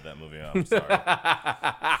defended that movie. I'm sorry.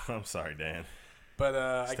 I'm sorry, Dan. But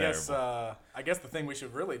I guess the thing we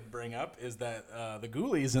should really bring up is that the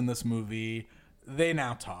Ghoulies in this movie, they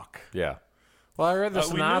now talk. Yeah. Well, I read the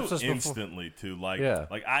synopsis we knew instantly too.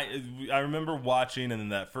 I remember watching, and in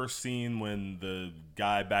that first scene when the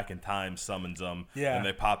guy back in time summons them, and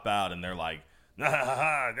they pop out, and they're like,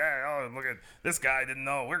 "Oh, look at this guy! Didn't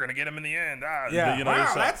know we're gonna get him in the end."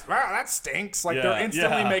 That stinks. They're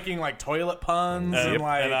instantly making toilet puns, and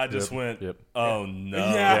I just went, "Oh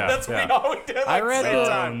no!" That's what we always did. I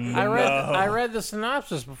read the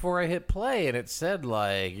synopsis before I hit play, and it said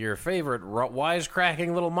your favorite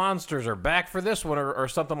wisecracking little monsters are back for this one, or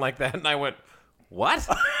something like that, and I went, "What?"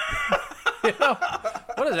 What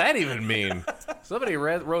does that even mean? Somebody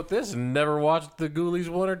wrote this and never watched the Ghoulies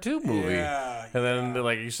 1 or 2 movie. Yeah, and then,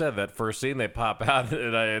 like you said, that first scene, they pop out,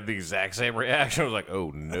 and I had the exact same reaction. I was like,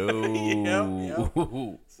 oh, no.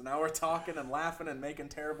 Yep. So now we're talking and laughing and making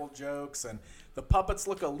terrible jokes, and the puppets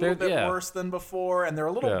look a little bit worse than before, and they're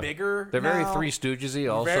a little bigger. They're now. very Three Stooges-y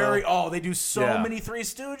also. They do so many Three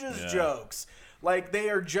Stooges jokes. They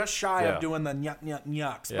are just shy of doing the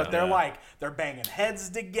nyucks, but they're banging heads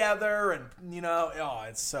together, and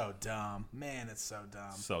it's so dumb, man, it's so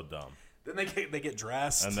dumb, so dumb. Then they get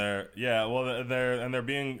dressed, and they're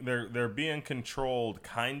being controlled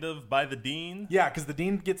kind of by the dean. Yeah, because the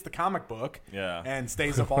dean gets the comic book, and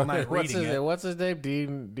stays up all night reading it. What's his name?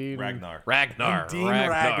 Dean Ragnar. Dean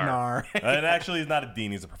Ragnar. And actually, he's not a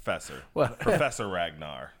dean; he's a professor. Professor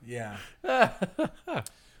Ragnar. Yeah.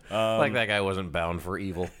 Like that guy wasn't bound for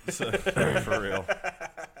evil. For real.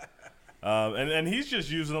 And he's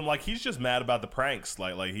just using them he's just mad about the pranks.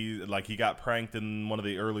 He got pranked in one of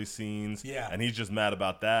the early scenes. Yeah. And he's just mad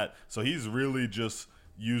about that. So he's really just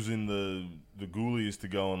using the Ghoulies to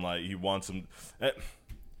go and he wants them.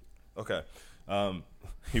 Okay.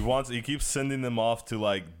 He keeps sending them off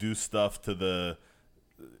to do stuff to the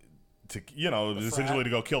essentially to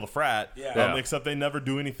go kill the frat. Yeah. Except they never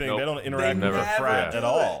do anything. Nope. They don't interact with the frat at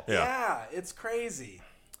all. Yeah, it's crazy.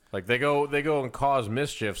 Like they go and cause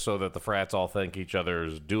mischief so that the frats all think each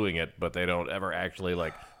other's doing it, but they don't ever actually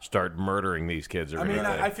like start murdering these kids or anything.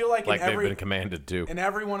 I feel like they've been commanded to. In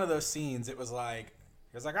every one of those scenes, it was like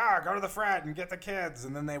go to the frat and get the kids,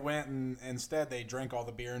 and then they went and instead they drank all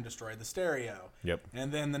the beer and destroyed the stereo. Yep.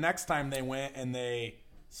 And then the next time they went and they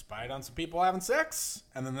spied on some people having sex,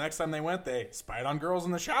 and then the next time they went, they spied on girls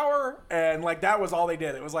in the shower, and like that was all they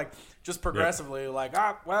did. It was like just progressively like,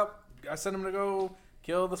 well, I sent them to go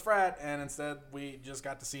kill this frat, and instead we just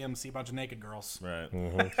got to see him see a bunch of naked girls. Right.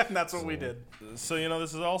 And that's what we did. So,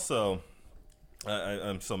 this is also...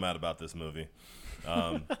 I'm so mad about this movie.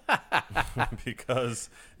 Because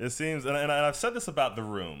it seems... And I've said this about The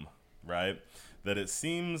Room, right? That it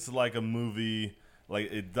seems like a movie...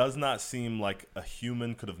 Like, it does not seem like a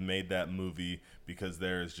human could have made that movie because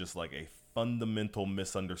there is just, like, a fundamental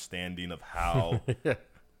misunderstanding of how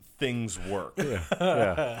things work.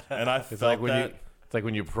 Yeah. And I felt that... It's like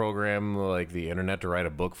when you program like the internet to write a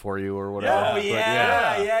book for you or whatever. Oh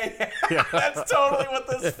yeah. That's totally what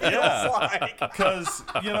this feels like. Because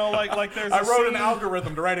like there's. I wrote an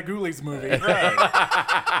algorithm to write a Ghoulies movie. Right.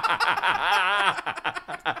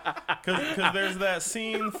 Because there's that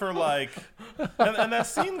scene for like, and that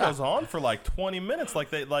scene goes on for like 20 minutes. Like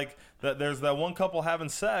there's that one couple having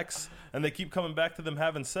sex, and they keep coming back to them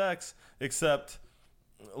having sex, except.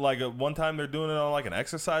 Like one time they're doing it on like an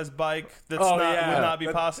exercise bike would not be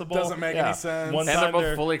possible. Doesn't make any sense. One time they're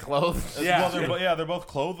both fully clothed. Yeah. They're both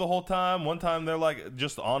clothed the whole time. One time they're like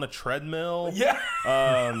just on a treadmill. Yeah.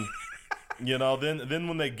 Then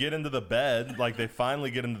when they get into the bed, like they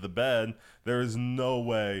finally get into the bed, there is no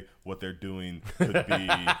way what they're doing could be.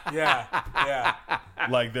 Yeah.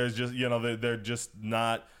 Like there's just they're just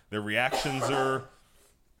not. Their reactions are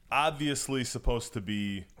obviously supposed to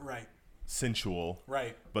be right. sensual,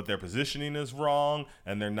 right? But their positioning is wrong,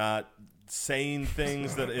 and they're not saying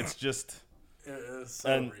things that it's just. It is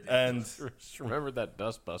so ridiculous. And just remember that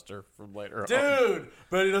dustbuster from later on. Dude,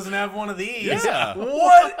 but he doesn't have one of these. Yeah.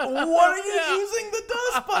 What are you using the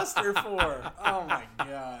dustbuster for? Oh my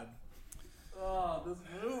god. Oh, this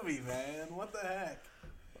movie, man. What the heck?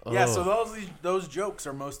 Yeah, so those jokes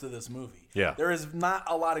are most of this movie. Yeah. There is not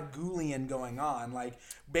a lot of Ghoulian going on. Like,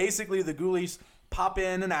 basically, the Ghoulies pop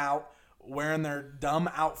in and out wearing their dumb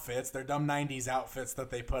outfits, their dumb 90s outfits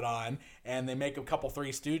that they put on, and they make a couple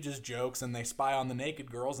Three Stooges jokes, and they spy on the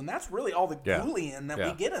naked girls, and that's really all the Ghoulian that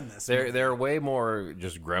we get in this movie. There are way more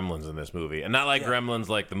just gremlins in this movie, and not like gremlins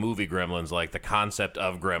like the movie Gremlins, like the concept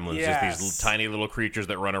of gremlins, just these tiny little creatures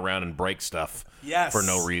that run around and break stuff for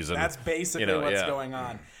no reason. That's basically what's going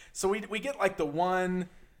on. So we get like the one,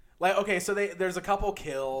 like, okay, so there's a couple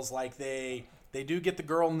kills, like they do get the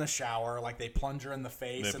girl in the shower, like they plunge her in the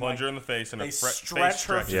face. They her in the face, and they stretch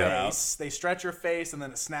her face. They stretch her face, and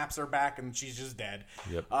then it snaps her back, and she's just dead.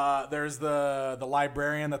 Yep. There's the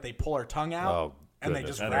librarian that they pull her tongue out. Oh, and they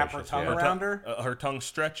just wrap her tongue around her. Her tongue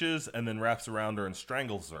stretches and then wraps around her and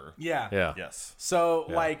strangles her. Yeah. Yes. So,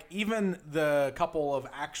 like, even the couple of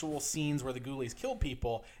actual scenes where the Ghoulies killed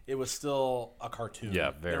people, it was still a cartoon.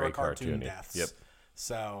 Yeah, there were cartoon cartoony. deaths. Yep.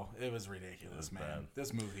 So it was ridiculous, man. Bad.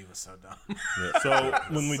 This movie was so dumb. So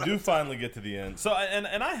when we do finally get to the end, so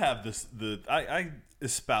and I have I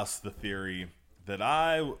espouse the theory that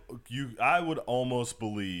I would almost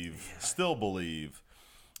still believe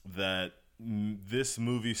that this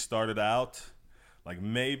movie started out like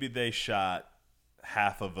maybe they shot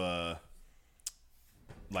half of a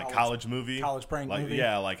college movie, college prank movie.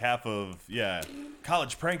 Yeah, like half of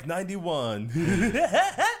College Prank 91.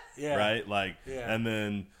 Yeah. Right? Like, and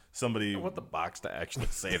then somebody... I want the box to actually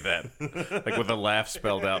say that. Like, with a laugh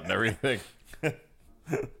spelled out and everything. And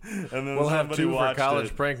then we'll have 2 for College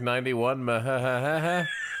it. Prank 91. And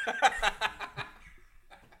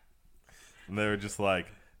they were just like,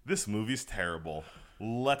 this movie's terrible.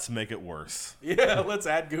 Let's make it worse. Yeah, let's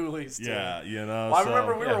add Ghoulies to it. Yeah, Well, I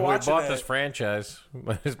remember we were watching we bought this franchise.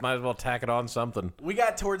 Might as well tack it on something. We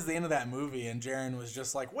got towards the end of that movie, and Jaren was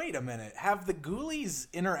just like, wait a minute. Have the Ghoulies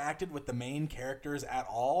interacted with the main characters at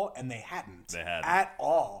all? And they hadn't. They hadn't. At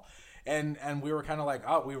all. And we were kind of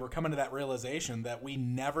like, we were coming to that realization that we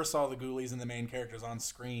never saw the Ghoulies and the main characters on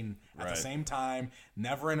screen at the same time,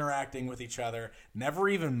 never interacting with each other, never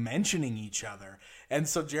even mentioning each other. And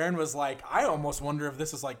so Jaren was like, I almost wonder if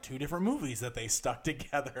this is like 2 different movies that they stuck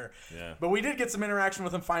together. Yeah. But we did get some interaction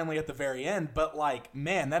with them finally at the very end. But like,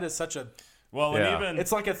 man, that is such a... Well, and even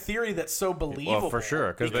it's like a theory that's so believable. Well, for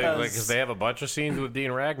sure, because they have a bunch of scenes with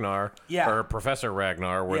Dean Ragnar, or Professor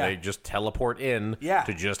Ragnar, where they just teleport in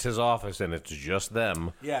to just his office, and it's just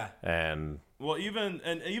them. Yeah, and even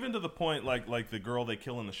to the point, like the girl they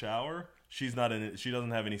kill in the shower, she's not in it. She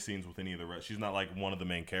doesn't have any scenes with any of the rest. She's not like one of the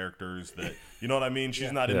main characters that, you know what I mean?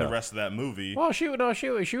 She's not in the rest of that movie. Well, she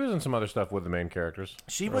was in some other stuff with the main characters.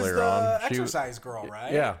 She was the exercise girl,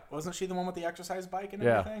 right? Yeah. Wasn't she the one with the exercise bike and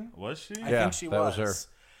everything? Was she? I think she was. That was her.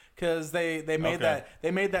 Because they made that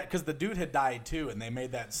because the dude had died too, and they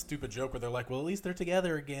made that stupid joke where they're like, well, at least they're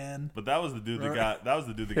together again. But that was the dude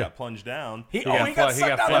that got plunged down. He got flushed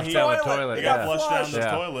down the toilet. He got flushed down the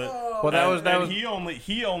toilet. Oh, well,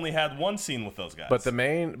 he only had one scene with those guys.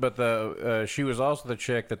 But she was also the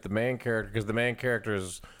chick that the main character, because the main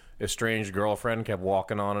character's estranged girlfriend kept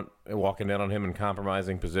walking in on him in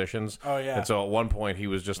compromising positions. Oh yeah. And so at one point he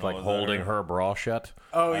was just holding her bra shut.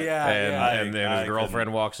 Oh yeah. And then his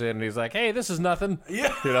girlfriend walks in and he's like, "Hey, this is nothing."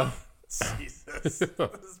 Yeah. You know. Jesus, this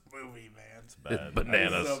movie, man, it's bad. It's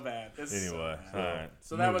bananas. It's so bad. Anyway, all right.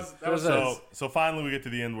 So that was so finally we get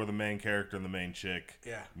to the end where the main character and the main chick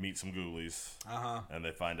meet some ghoulies. And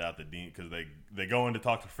they find out that Dean, because they go in to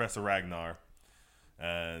talk to Professor Ragnar,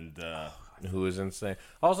 and who is insane.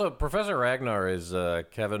 Also, Professor Ragnar is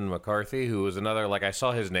Kevin McCarthy, who is another, like, I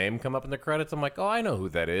saw his name come up in the credits. I'm like, oh, I know who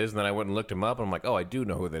that is. And then I went and looked him up, and I'm like, oh, I do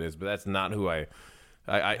know who that is, but that's not who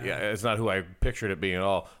it's not who I pictured it being at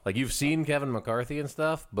all. Like, you've seen Kevin McCarthy and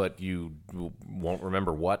stuff, but you won't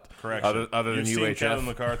remember what. Correction. Other than You've UHF. seen Kevin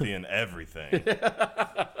McCarthy in everything.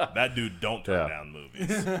 That dude don't turn down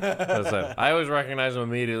movies. I always recognize him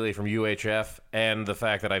immediately from UHF and the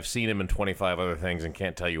fact that I've seen him in 25 other things and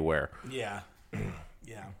can't tell you where. Yeah.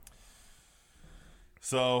 Yeah.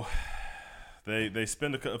 So they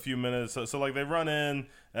spend a few minutes. So like they run in,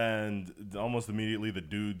 and almost immediately the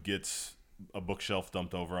dude gets a bookshelf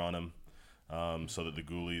dumped over on him, so that the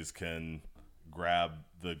ghoulies can grab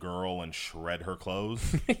the girl and shred her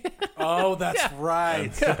clothes. Oh, that's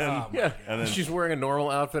right. And then she's wearing a normal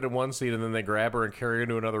outfit in one scene, and then they grab her and carry her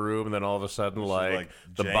into another room, and then all of a sudden,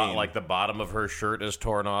 the bottom of her shirt is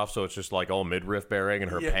torn off, so it's just like all midriff bearing, and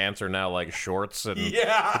her pants are now like shorts, and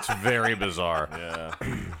it's very bizarre. Yeah.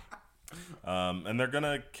 And they're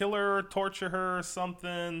gonna kill her or torture her or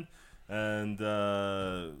something. And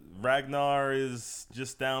Ragnar is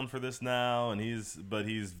just down for this now, and he's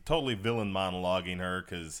totally villain monologuing her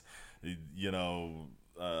because, you know,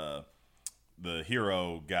 the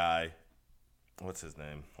hero guy, what's his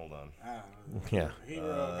name? Hold on. Hero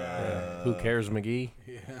guy. Who cares, McGee?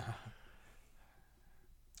 Yeah.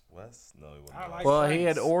 Wes? No, he wasn't. Well, he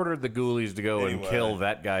had ordered the ghoulies to go and kill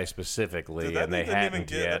that guy specifically, and they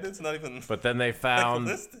hadn't yet. It's not even. But then they found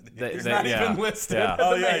He's not even listed. Yeah.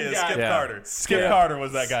 Oh yeah, Skip Carter. Skip Carter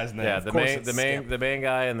was that guy's name. Yeah, the main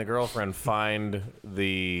guy and the girlfriend find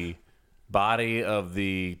the body of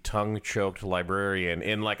the tongue-choked librarian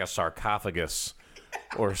in like a sarcophagus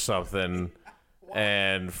or something.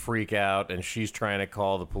 And freak out, and she's trying to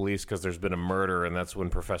call the police because there's been a murder, and that's when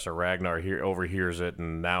Professor Ragnar overhears it,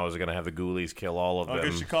 and now is going to have the ghoulies kill all of them.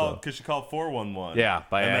 Because she called 411. Yeah,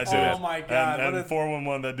 by accident. Oh my god! And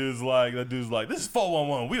 411, that dude's like, this is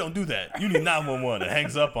 411. We don't do that. You need 911. And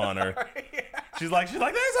hangs up on her. She's like, there's a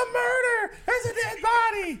murder. There's a dead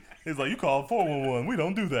body. He's like, you called 411. We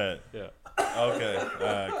don't do that. Yeah. Okay. All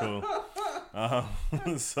right.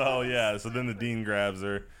 Cool. So then the dean grabs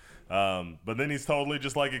her. But then he's totally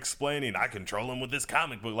just like explaining, I control him with this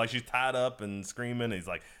comic book. Like she's tied up and screaming. He's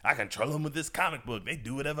like, I control him with this comic book. They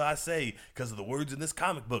do whatever I say because of the words in this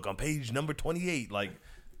comic book on page number 28. Like,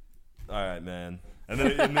 all right, man. And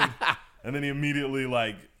then he immediately,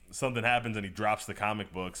 like, something happens and he drops the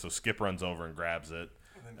comic book. So Skip runs over and grabs it.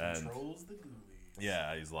 And then controls the ghoulies.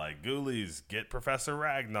 Yeah, he's like, ghoulies, get Professor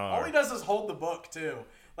Ragnar. All he does is hold the book too.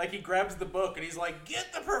 Like he grabs the book and he's like,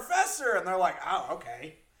 get the professor. And they're like, oh,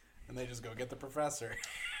 okay. And they just go get the professor.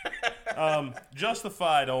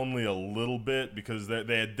 Justified only a little bit because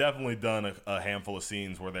they had definitely done a handful of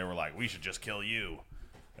scenes where they were like, we should just kill you.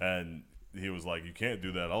 And he was like, you can't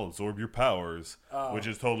do that. I'll absorb your powers, which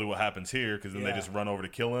is totally what happens here because then they just run over to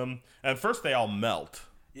kill him. And first they all melt.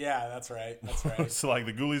 Yeah, that's right. That's right. So like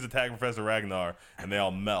the ghoulies attack Professor Ragnar and they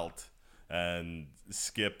all melt. And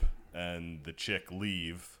Skip and the chick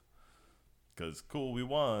leave because, cool, we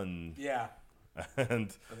won. Yeah.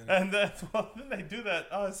 And then they do that.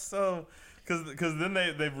 Oh, it's so because then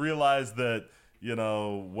they've realized that, you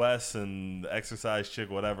know, Wes and the exercise chick,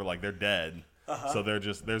 whatever, like they're dead. So they're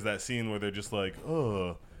just there's that scene where they're just like,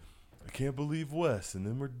 oh, I can't believe Wes and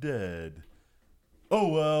them are dead. Oh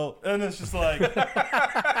well, and it's just like,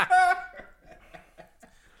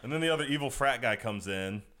 and then the other evil frat guy comes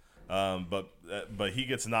in, but he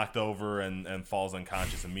gets knocked over and falls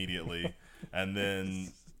unconscious immediately, and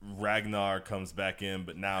then Ragnar comes back in,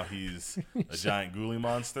 but now he's a giant ghoulie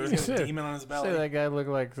monster. He's got a demon on his belly. Say that guy looked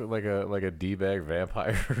like a d-bag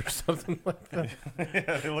vampire or something like that.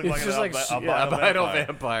 Yeah, he looked He's like just an albino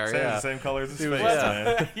vampire. Same color as his face,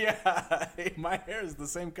 yeah. man. Yeah, hey, my hair is the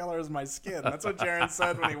same color as my skin. That's what Jaron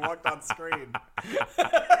said when he walked on screen.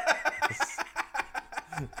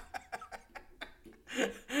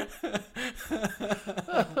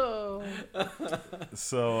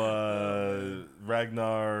 So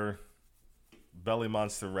Ragnar, belly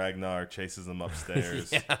monster Ragnar chases him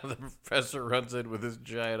upstairs. Yeah, the professor runs in with his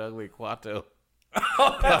giant ugly Quato.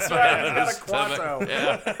 Oh, that's right. He's got a Quato.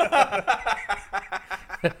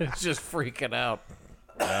 Yeah. It's just freaking out.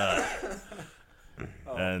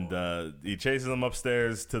 And he chases him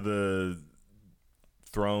upstairs to the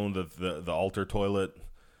throne, the altar toilet,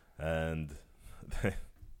 and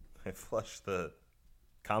they flush the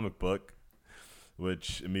comic book,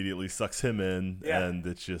 which immediately sucks him in, and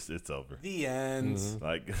it's over. The end. Mm-hmm.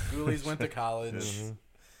 Like Ghoulies went to college.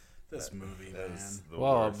 This movie, man.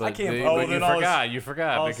 Well, but, I can't you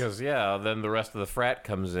forgot because then the rest of the frat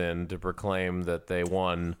comes in to proclaim that they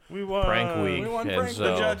won. We won Prank Week. We won and Prank so,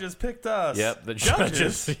 The judges picked us. Yep, the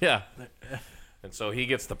judges. Yeah. And so he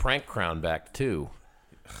gets the prank crown back too.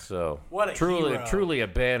 So What a hero. truly a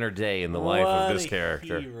banner day in the life of this What a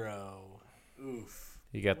character. hero. Oof.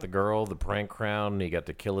 He got the girl, the prank crown. He got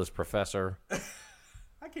to kill his professor.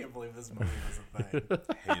 I can't believe this movie was a thing.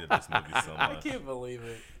 I hated this movie so I much. can't believe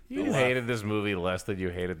it. You hated this movie less than you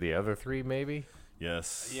hated the other three, maybe?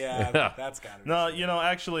 Yes. Yeah, that's gotta be. No,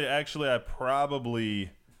 actually, I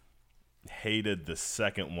probably hated the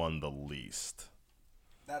second one the least.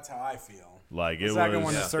 That's how I feel. Like The second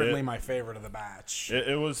one is certainly my favorite of the batch.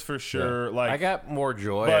 It was for sure. Like I got more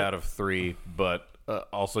joy out of 3, but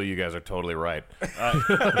also you guys are totally right.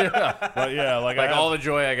 but yeah, like all the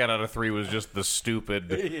joy I got out of 3 was just the stupid,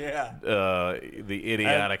 the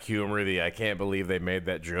idiotic humor. The I can't believe they made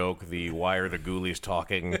that joke. The why are the Ghoulies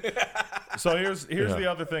talking? So here's the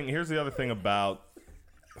other thing. Here's the other thing about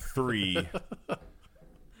 3.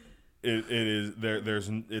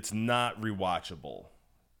 It's not rewatchable.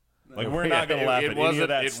 Like we're not gonna laugh at any of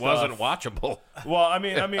that stuff. It wasn't watchable. Well, I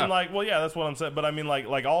mean, that's what I'm saying. But I mean,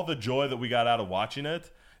 like all the joy that we got out of watching it,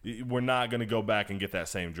 we're not gonna go back and get that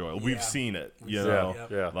same joy. We've seen it, you know.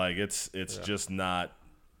 Yeah. Like it's just not.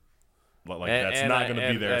 Like that's not going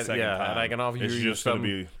to be there a second time. And I can offer it's you just going to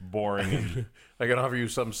be boring. And I can offer you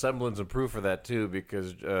some semblance of proof for that too,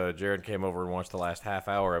 because Jared came over and watched the last half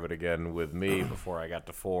hour of it again with me before I got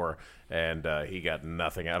to 4, and he got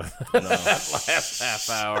nothing out of that last half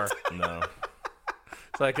hour. No.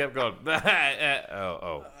 So I kept going.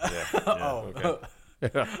 Okay.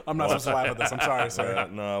 I'm not supposed to laugh at this. I'm sorry, sir.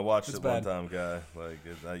 No, I watched it bad. one time, guy. Like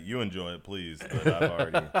you enjoy it, please, but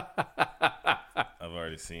I've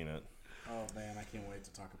already seen it. Oh man, I can't wait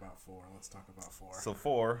to talk about 4. Let's talk about 4. So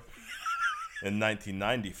 4 in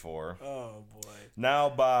 1994. Oh boy. Now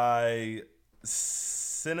by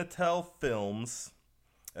Cinetel Films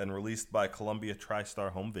and released by Columbia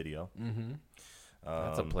TriStar Home Video. Mm-hmm.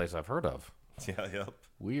 That's a place I've heard of. Yeah, yep.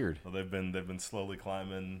 Weird. Well, they've been slowly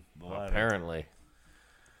climbing the ladder. Apparently.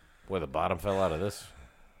 Boy, the bottom fell out of this.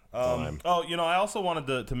 I also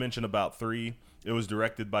wanted to mention about 3. It was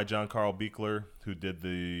directed by John Carl Buechler, who did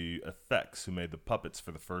the effects, who made the puppets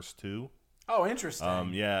for the first 2. Oh,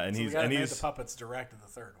 interesting. Yeah, and so he's made the puppets directed the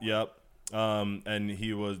third one. Yep. And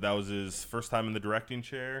that was his first time in the directing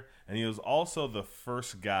chair, and he was also the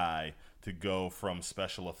first guy to go from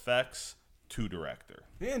special effects to director.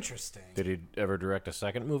 Interesting. Did he ever direct a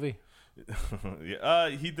second movie?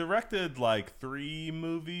 He directed like 3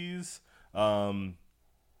 movies.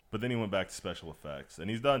 But then he went back to special effects, and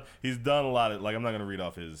he's done a lot of, like, I'm not gonna read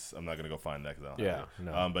off his. I'm not gonna go find that because I don't have it.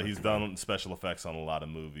 No. But he's done special effects on a lot of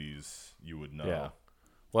movies you would know. Yeah.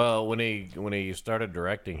 Well, when he started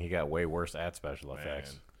directing, he got way worse at special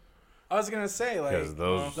effects. I was gonna say, like, because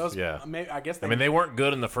those maybe, I guess. They weren't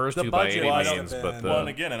good in the first the 2 by budget any must have means, been- but Well, and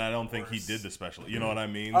again, and I don't think he did the special. You know what I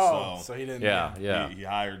mean? So he didn't. yeah. He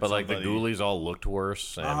hired. But like somebody. the Ghoulies all looked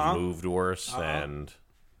worse and moved worse, and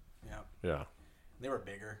Yeah. They were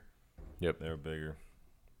bigger. Yep, They were bigger,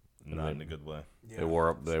 not in a good way. Yeah.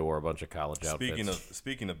 they wore a bunch of college outfits.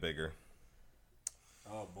 Speaking of bigger.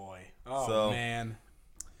 Oh boy. Oh man.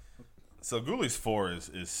 So Ghoulies 4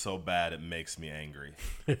 is so bad it makes me angry.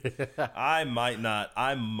 I might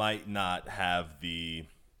not have the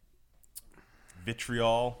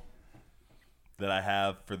vitriol that I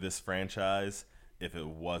have for this franchise if it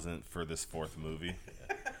wasn't for this 4th movie.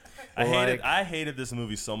 I hated this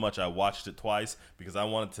movie so much I watched it twice because I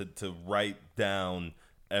wanted to write down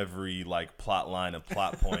every like plot line and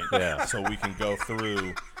plot point, so we can go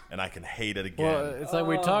through and I can hate it again. Well, it's like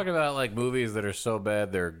we talk about like movies that are so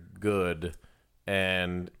bad they're good,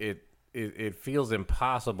 and it feels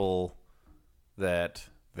impossible that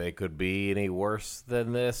they could be any worse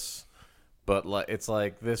than this. But like, it's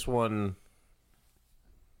like this one.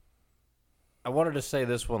 I wanted to say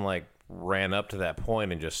this one like ran up to that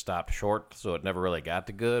point and just stopped short, so it never really got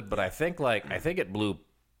to good. But I think it blew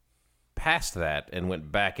past that and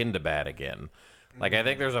went back into bad again. Like, I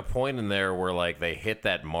think there's a point in there where like they hit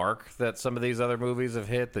that mark that some of these other movies have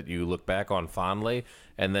hit that you look back on fondly,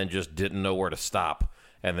 and then just didn't know where to stop,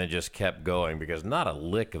 and then just kept going, because not a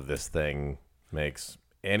lick of this thing makes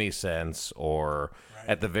any sense. Or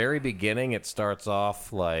at the very beginning, it starts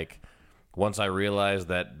off like, once I realized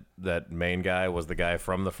that main guy was the guy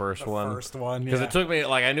from the first one. Because it took me,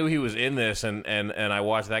 like, I knew he was in this, and I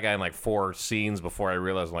watched that guy in, like, 4 scenes before I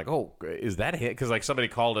realized, I'm like, oh, is that him? Because, like, somebody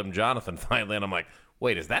called him Jonathan finally, and I'm like,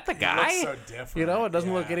 wait, is that the guy? He looks so different. You know, it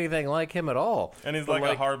doesn't look anything like him at all. And he's like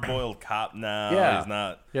a hard-boiled cop now. Yeah. He's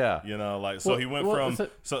not, you know, like, so he went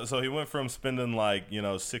so he went from spending, like, you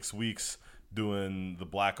know, 6 weeks doing the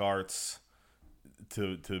black arts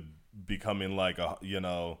to becoming, like, a, you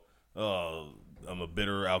know, I'm a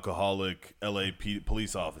bitter alcoholic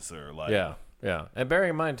police officer. Like, yeah. And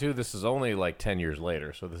bearing in mind, too, this is only like 10 years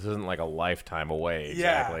later, so this isn't like a lifetime away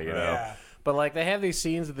exactly, you know? Yeah. But, like, they have these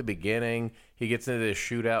scenes at the beginning. He gets into this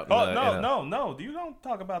shootout. No. You don't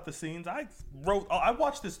talk about the scenes. I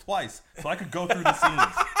watched this twice, so I could go through the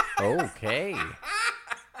scenes. Okay.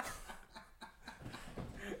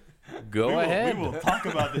 Go ahead. We will talk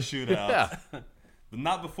about the shootout. Yeah. But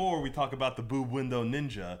not before we talk about the boob window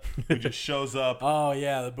ninja who just shows up. Oh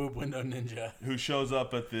yeah, the boob window ninja who shows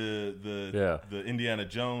up at the Indiana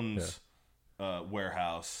Jones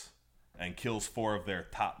warehouse and kills 4 of their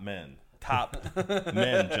top men.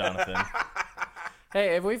 Jonathan.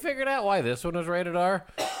 Hey, have we figured out why this one was rated R?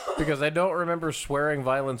 Because I don't remember swearing,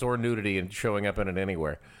 violence, or nudity and showing up in it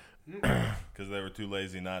anywhere. Because they were too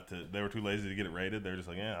lazy to get it rated. They're just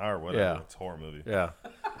like, R, whatever. Yeah. It's a horror movie. Yeah.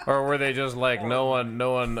 Or were they just like, no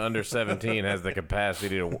one under 17 has the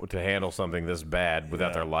capacity to handle something this bad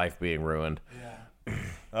without their life being ruined?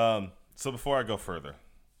 Yeah. So before I go further,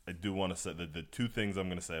 I do want to say the 2 things I'm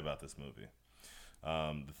going to say about this movie.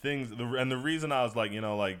 The reason I was like, you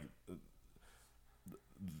know, like,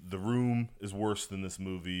 The Room is worse than this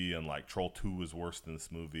movie, and like Troll 2 is worse than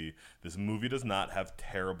this movie. This movie does not have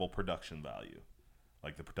terrible production value.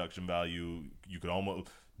 Like, the production value, you could almost,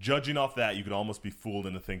 judging off that, you could almost be fooled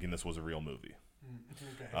into thinking this was a real movie.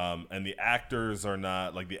 Okay. And the actors are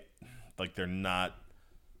not they're not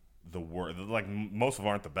the worst. Like, most of them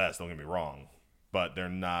aren't the best. Don't get me wrong, but they're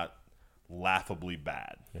not laughably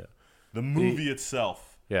bad. Yeah. The movie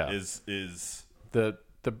itself is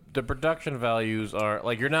The production values are,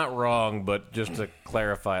 like, you're not wrong, but just to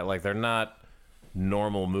clarify, like, they're not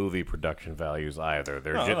normal movie production values either.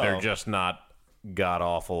 They're just not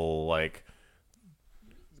god-awful, like,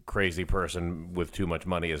 crazy person with too much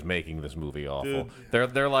money is making this movie awful.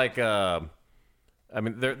 Dude. They're like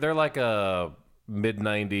they're like a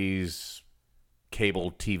mid-90s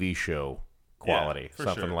cable TV show quality,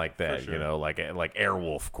 something like that, you know, like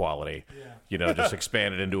Airwolf quality, you know, just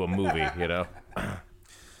expanded into a movie, you know. All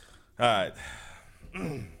right.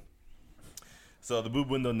 So the boob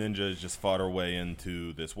window ninja has just fought her way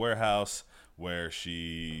into this warehouse where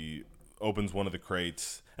she opens one of the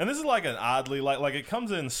crates. And this is like an oddly, like it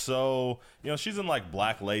comes in so, you know, she's in like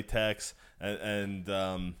black latex and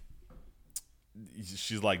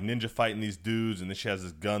she's like ninja fighting these dudes, and then she has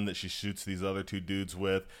this gun that she shoots these other 2 dudes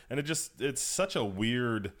with. And it's such a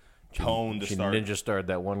weird tone to start. She ninja starred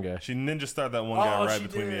that one guy. She ninja starred that one guy right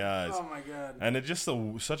between did. the eyes. Oh my god! And it's just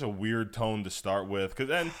such a weird tone to start with,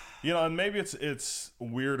 and maybe it's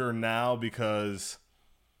weirder now because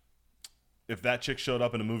if that chick showed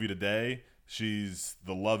up in a movie today, she's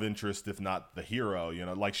the love interest, if not the hero. You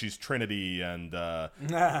know, like she's Trinity and Kate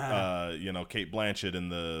Blanchett in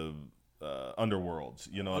the Underworlds.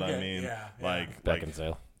 You know what I mean? Yeah. Like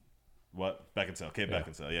Beckinsale. What? Beckinsale. Kate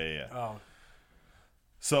Beckinsale. Yeah. Oh.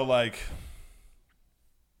 So like,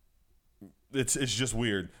 it's just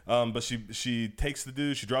weird. But she takes the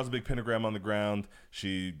dude. She draws a big pentagram on the ground.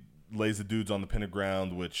 She lays the dudes on the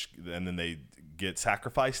pentagram, and then they get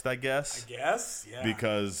sacrificed, I guess. Yeah.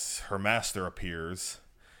 Because her master appears,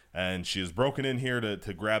 and she has broken in here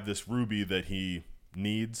to grab this ruby that he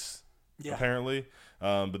needs. Yeah. Apparently,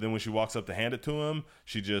 But then when she walks up to hand it to him,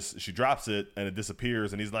 she drops it and it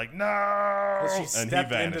disappears, and he's like, "No!" She and stepped he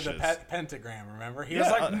into vanishes. the pentagram. Remember, he was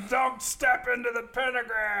like, "Don't step into the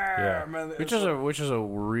pentagram." Yeah. Which is a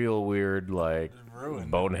real weird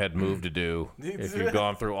bonehead move to do. If you've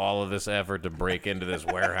gone through all of this effort to break into this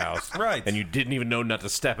warehouse, right, and you didn't even know not to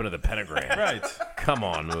step into the pentagram, right? Come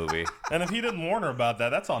on, movie. And if he didn't warn her about that,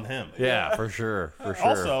 that's on him. Yeah, for sure.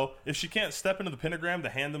 Also, if she can't step into the pentagram to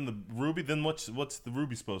hand him the ruby, then what's the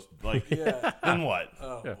ruby supposed to like? Yeah. Then what?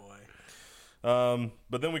 Oh boy.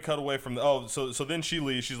 But then we cut away from so then she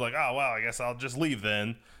leaves. She's like, "Oh well, I guess I'll just leave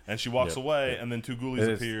then." And she walks away, and then two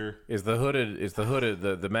ghoulies appear.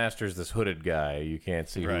 The master's this hooded guy. You can't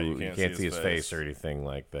see you can't see his face or anything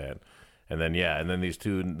like that. And then these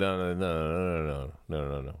two no.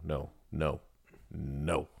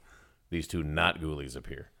 These two not ghoulies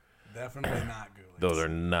appear. Definitely not ghoulies. Those are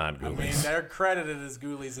not ghoulies. I mean, they're credited as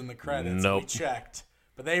ghoulies in the credits. Nope. We checked.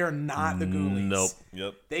 But they are not the Ghoulies. Nope.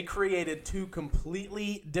 Yep. They created two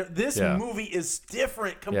completely This movie is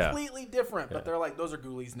different, completely different. But they're like, those are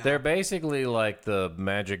Ghoulies now. They're basically like the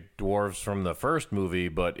magic dwarves from the first movie,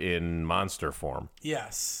 but in monster form.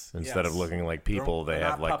 Yes. Instead of looking like people, they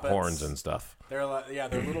have like puppets. Horns and stuff. They're like,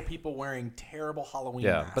 they're little people wearing terrible Halloween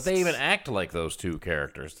masks. But they even act like those two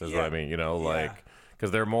characters. That's what I mean.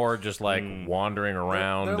 Because they're more just like wandering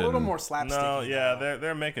around. They're a little more slapstick. No,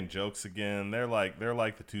 they're making jokes again. They're like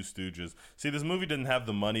the Two Stooges. See, this movie didn't have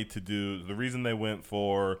the money to do. The reason they went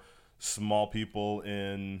for small people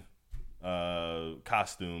in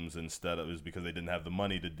costumes instead of is because they didn't have the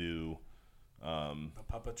money to do the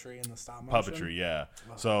puppetry and the stop motion. Puppetry, yeah.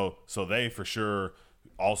 So they for sure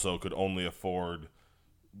also could only afford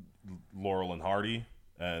Laurel and Hardy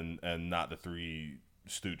and not the Three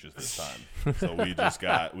Stooges this time. So we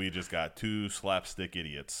just got two slapstick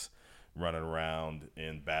idiots running around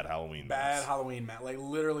in bad Halloween masks. Like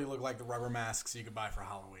literally look like the rubber masks you could buy for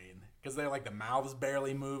Halloween, because they're like the mouths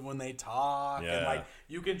barely move when they talk, and like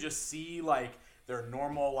you can just see like their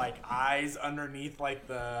normal like eyes underneath like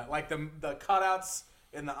the cutouts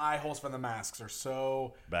in the eye holes for the masks are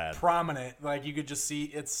so bad, prominent. Like you could just see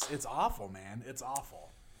it's awful, man. It's awful.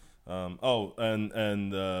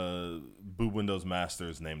 And Boob Windows Master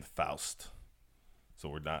is named Faust. So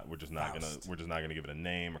we're just not gonna give it a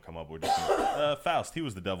name or come up with Faust. He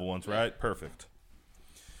was the devil once, right? Perfect.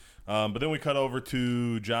 But then we cut over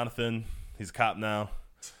to Jonathan. He's a cop now.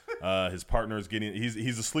 His partner is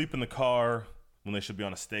he's asleep in the car when they should be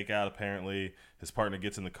on a stakeout. Apparently, his partner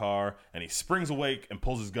gets in the car and he springs awake and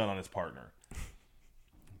pulls his gun on his partner.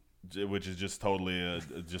 Which is just totally a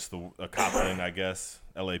cop thing, I guess.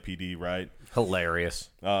 LAPD, right? Hilarious.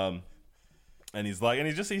 And he's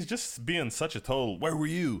just being such a total. Where were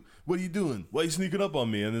you? What are you doing? Why are you sneaking up on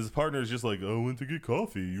me? And his partner's just like, I went to get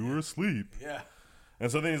coffee. You were asleep. Yeah. And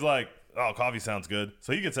so then he's like, oh, coffee sounds good.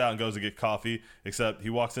 So he gets out and goes to get coffee. Except he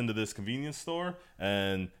walks into this convenience store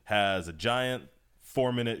and has a giant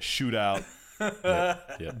 4-minute shootout,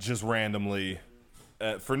 just randomly.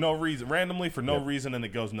 For no reason, and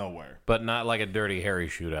it goes nowhere. But not like a Dirty Harry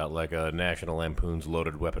shootout, like a National Lampoon's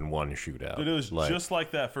Loaded Weapon 1 shootout. But it was just like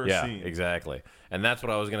that first scene. Yeah, exactly. And that's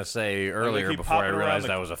what I was going to say earlier before I realized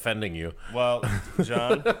I was offending you. Well,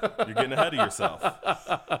 John, you're getting ahead of yourself.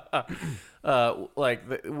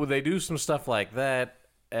 They do some stuff like that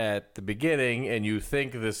at the beginning, and you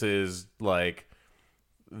think this is like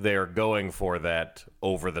they're going for that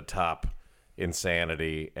over-the-top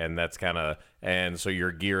insanity, and that's kind of, and so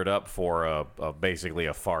you're geared up for a basically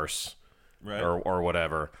a farce, right, or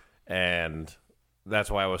whatever, and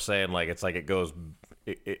that's why I was saying like it's like it goes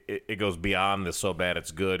beyond the so bad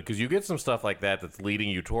it's good, because you get some stuff like that that's leading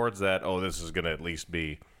you towards that. Oh, this is going to at least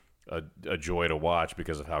be a joy to watch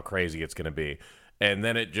because of how crazy it's going to be, and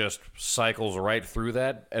then it just cycles right through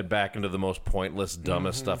that and back into the most pointless,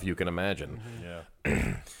 dumbest stuff you can imagine. Yeah.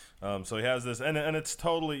 So he has this, and it's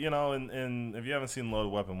totally, and if you haven't seen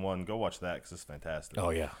Loaded Weapon 1, go watch that because it's fantastic.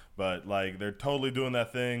 Oh, yeah. But, like, they're totally doing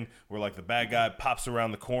that thing where, like, the bad guy pops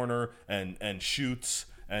around the corner and shoots,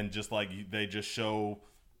 and just, like, they just show,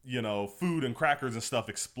 food and crackers and stuff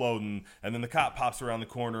exploding, and then the cop pops around the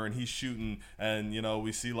corner and he's shooting, and,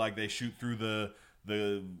 we see, like, they shoot through the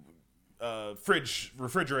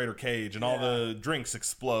refrigerator cage, and all the drinks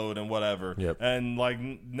explode and whatever. Yep. And like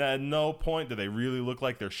at no point do they really look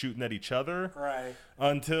like they're shooting at each other, right?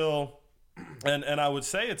 Until and I would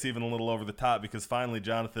say it's even a little over the top, because finally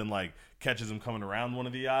Jonathan like catches him coming around one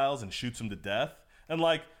of the aisles and shoots him to death, and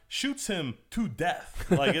like shoots him to death.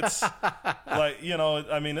 Like it's like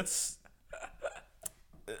it's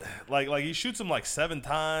like he shoots him like 7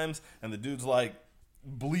 times, and the dude's like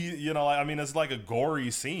bleed. I mean, it's like a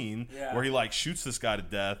gory scene where he like shoots this guy to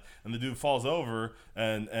death, and the dude falls over,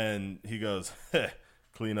 and he goes,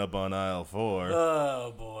 "Clean up on aisle 4."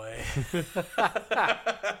 Oh boy.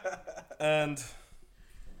 And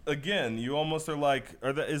again, you almost are like,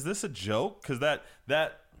 is this a joke? Because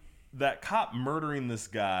that cop murdering this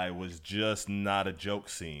guy was just not a joke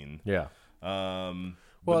scene. Yeah.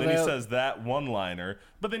 But then he says that one-liner.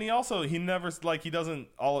 But then he never like he doesn't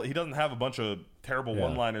have a bunch of terrible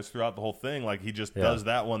one-liners throughout the whole thing. Like he just does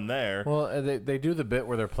that one there. Well, they do the bit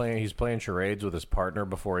where he's playing charades with his partner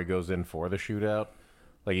before he goes in for the shootout.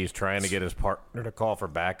 Like he's trying to get his partner to call for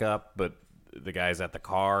backup, but the guy's at the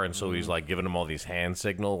car, and so he's like giving him all these hand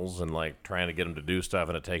signals and like trying to get him to do stuff,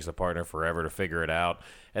 and it takes the partner forever to figure it out.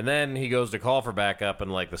 And then he goes to call for backup, and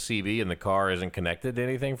like the CB in the car isn't connected to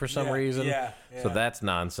anything for some reason. Yeah. So that's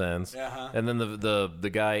nonsense. And then the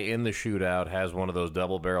guy in the shootout has one of those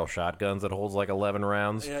double barrel shotguns that holds like 11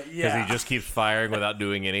 rounds because he just keeps firing without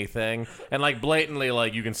doing anything, and like blatantly,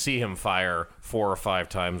 like you can see him fire 4 or 5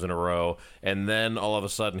 times in a row, and then all of a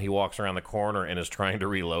sudden he walks around the corner and is trying to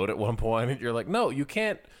reload at one point, and you're like, no, you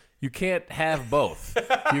can't. You can't have both.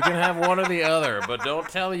 You can have one or the other, but don't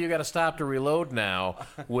tell me you got to stop to reload now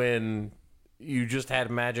when you just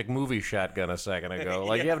had magic movie shotgun a second ago.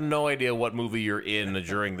 Like, you have no idea what movie you're in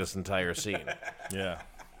during this entire scene. Yeah.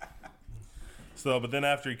 So, but then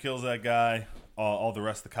after he kills that guy, all the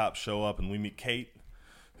rest of the cops show up, and we meet Kate,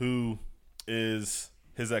 who is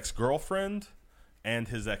his ex-girlfriend and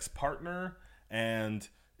his ex-partner and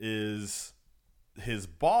is his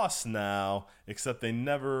boss now, except they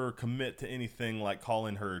never commit to anything like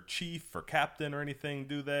calling her chief or captain or anything,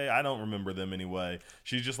 do they? I don't remember them anyway.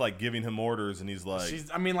 She's just like giving him orders, and he's like,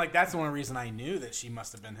 that's the only reason I knew that she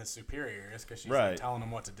must have been his superior, is because she's like telling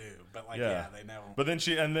him what to do. But like, they never. But then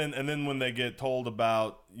and then when they get told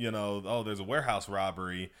about, there's a warehouse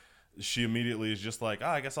robbery, she immediately is just like,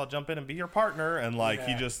 I guess I'll jump in and be your partner, and like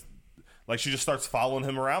she just starts following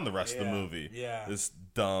him around the rest of the movie. Yeah, it's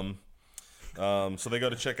dumb. So they go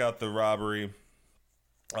to check out the robbery.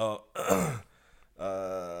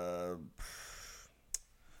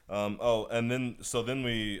 And then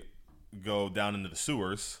we go down into the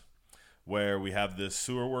sewers, where we have this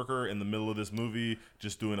sewer worker in the middle of this movie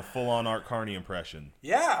just doing a full-on Art Carney impression.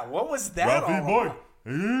 Yeah, what was that? Ruffy boy.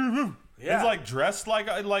 Yeah. He's like dressed like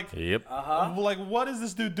yep. Like, what is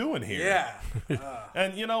this dude doing here? Yeah.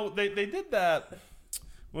 And they did that.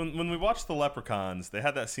 When we watched The Leprechauns, they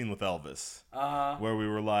had that scene with Elvis, where we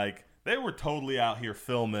were like, they were totally out here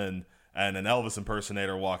filming, and an Elvis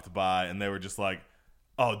impersonator walked by, and they were just like,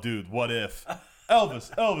 oh, dude, what if?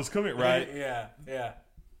 Elvis, come here, right? Yeah.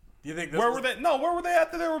 Do you think where were they? No, where were they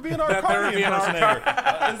at that there would be an Art Carney impersonator?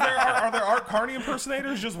 Are there Art Carney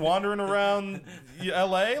impersonators just wandering around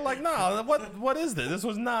L.A.? Like, no, what is this? This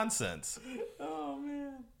was nonsense. Oh,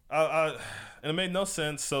 man. And it made no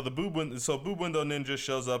sense. So Boob Window Ninja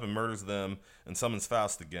shows up and murders them and summons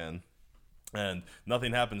Faust again, and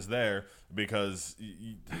nothing happens there because,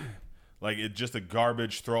 it's just a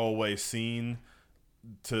garbage throwaway scene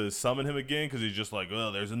to summon him again, because he's just like,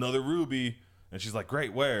 well, there's another ruby, and she's like,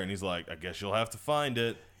 great, where? And he's like, I guess you'll have to find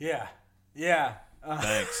it. Yeah.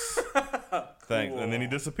 Thanks. Cool. Thanks. And then he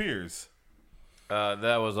disappears.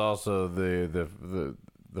 That was also the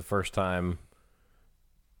first time.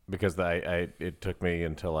 Because it took me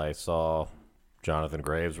until I saw Jonathan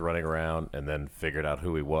Graves running around and then figured out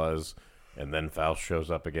who he was, and then Faust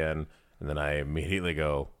shows up again, and then I immediately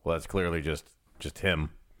go, well, that's clearly just him.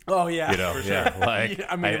 Oh yeah, for sure. Like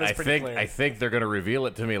I think they're gonna reveal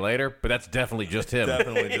it to me later, but that's definitely just him.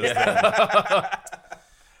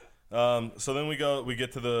 So then we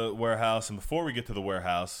get to the warehouse, and before we get to the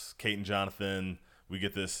warehouse, Kate and Jonathan, we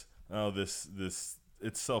get this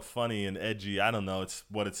it's so funny and edgy. I don't know. It's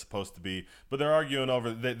what it's supposed to be. But they're arguing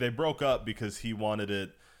over. They broke up because he wanted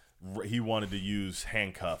to use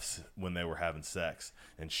handcuffs when they were having sex,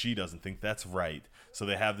 and she doesn't think that's right. So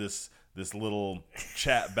they have this little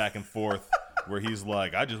chat back and forth where he's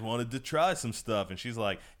like, I just wanted to try some stuff, and she's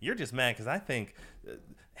like, you're just mad because I think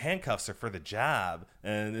handcuffs are for the job.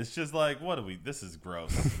 And it's just like, this is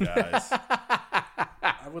gross, guys.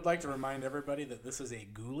 I would like to remind everybody that this is a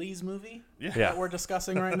Ghoulies movie that we're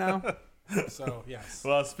discussing right now. So, yes.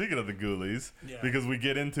 Well, speaking of the Ghoulies, because we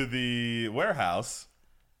get into the warehouse,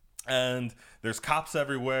 and there's cops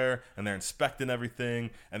everywhere, and they're inspecting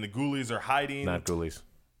everything, and the Ghoulies are hiding. Not Ghoulies.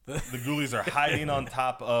 The Ghoulies are hiding on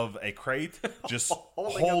top of a crate, just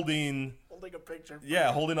holding holding a picture frame.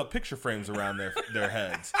 Yeah, holding up picture frames around their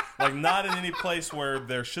heads. Like, not in any place where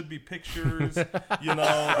there should be pictures. You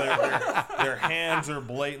know, their hands are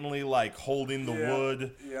blatantly, like, holding the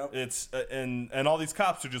wood. Yep. It's and all these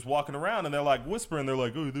cops are just walking around, and they're, like, whispering. They're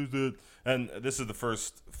like, oh, there's the... And this is the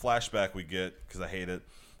first flashback we get, because I hate it,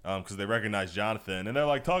 because they recognize Jonathan. And they're,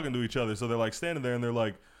 like, talking to each other. So they're, like, standing there, and they're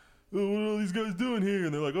like, oh, what are all these guys doing here?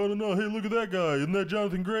 And they're like, oh, no, hey, look at that guy. Isn't that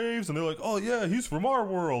Jonathan Graves? And they're like, oh, yeah, he's from our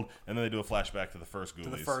world. And then they do a flashback to the first Ghoulies. To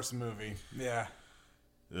the first movie. Yeah.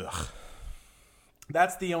 Ugh.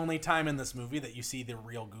 That's the only time in this movie that you see the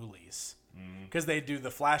real Ghoulies. Because they do the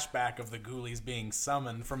flashback of the Ghoulies being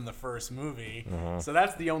summoned from the first movie. So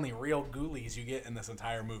that's the only real Ghoulies you get in this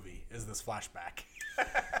entire movie, is this flashback.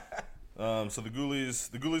 So the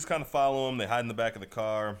Ghoulies kind of follow him. They hide in the back of the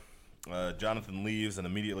car. Jonathan leaves and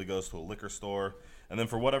immediately goes to a liquor store. And then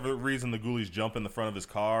for whatever reason, the Ghoulies jump in the front of his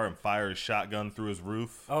car and fire his shotgun through his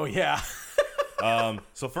roof. Oh, yeah.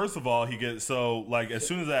 So first of all, as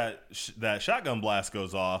soon as that shotgun blast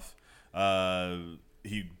goes off,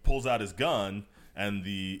 he pulls out his gun, and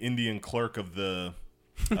the Indian clerk of the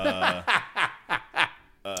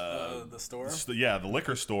store? The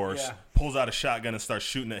liquor store pulls out a shotgun and starts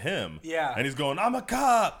shooting at him. Yeah. And he's going, I'm a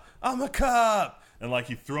cop! I'm a cop! And, like,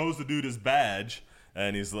 he throws the dude his badge,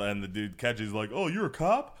 and the dude catches, he's like, oh, you're a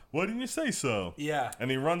cop? Why didn't you say so? Yeah. And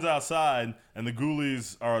he runs outside, and the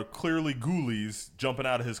Ghoulies are clearly Ghoulies jumping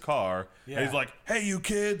out of his car. Yeah. And he's like, hey, you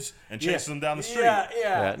kids! And chases them down the street.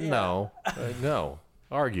 Yeah. No.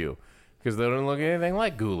 Argue. Because they don't look anything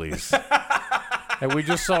like Ghoulies. And we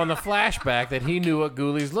just saw in the flashback that he knew what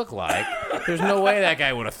Ghoulies look like. There's no way that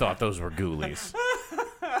guy would have thought those were Ghoulies.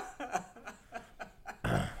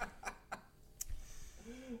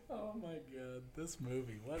 This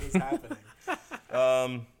movie, what is happening?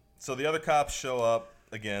 So the other cops show up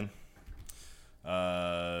again.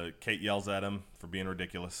 Kate yells at him for being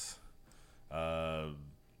ridiculous. Boob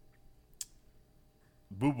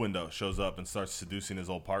Window shows up and starts seducing his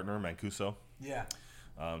old partner, Mancuso. Yeah.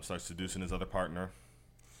 Starts seducing his other partner.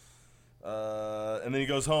 And then he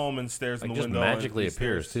goes home and stares in the window. Just magically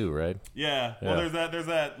appears too, right? Yeah. Well, there's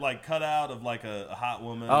that like cutout of like a hot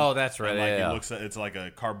woman. Oh, that's right. And, like, yeah. He looks at it's like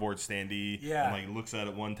a cardboard standee. Yeah. And like he looks at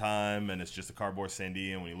it one time and it's just a cardboard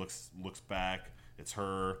standee, and when he looks back, it's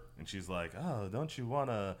her, and she's like, "Oh, don't you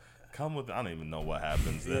want to come with?" I don't even know what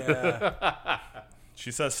happens. Yeah.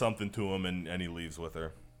 She says something to him, and he leaves with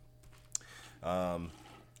her.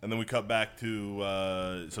 And then we cut back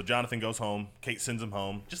to so Jonathan goes home. Kate sends him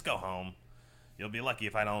home. Just go home. You'll be lucky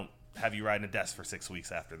if I don't have you riding a desk for 6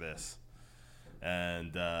 weeks after this.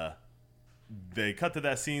 And they cut to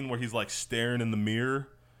that scene where he's like staring in the mirror,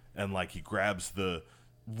 and like he grabs the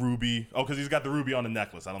ruby. Oh, because he's got the ruby on a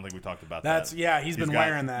necklace. I don't think we talked about that. Yeah, he's been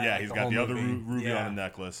wearing that. Yeah, like, he's got the other ruby yeah. on the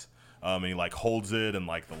necklace. And he like holds it, and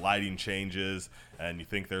like the lighting changes, and you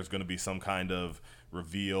think there's going to be some kind of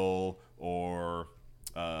reveal or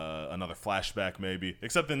another flashback maybe,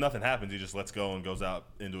 except then nothing happens. He just lets go and goes out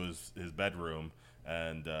into his bedroom,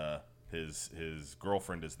 and his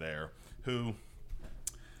girlfriend is there, who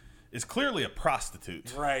is clearly a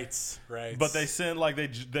prostitute. Right. But they send like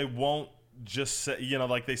they won't just say,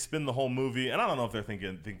 like they spin the whole movie, and I don't know if think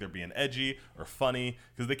they're being edgy or funny,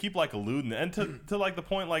 because they keep like alluding, and to like the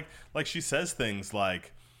point like she says things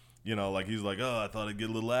like, like he's like, oh, I thought I'd get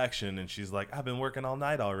a little action, and she's like, I've been working all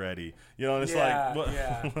night already, and it's like, what?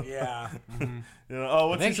 Yeah. Mm-hmm.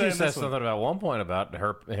 What's I think he saying? She says something about one point about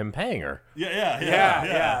him paying her.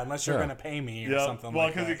 Yeah. Unless you're gonna pay me or something. Well,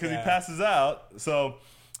 like that. because he passes out. So,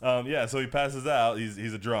 so he passes out.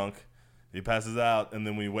 He's a drunk. He passes out, and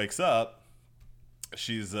then when he wakes up,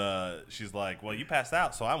 she's like, well, you passed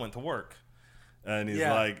out, so I went to work. And he's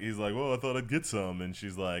like, well, I thought I'd get some, and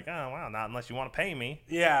she's like, oh, well, not unless you want to pay me.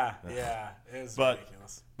 Yeah, it was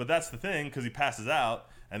ridiculous. But that's the thing, because he passes out,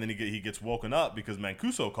 and then he gets woken up because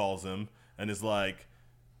Mancuso calls him and is like,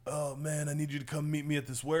 oh man, I need you to come meet me at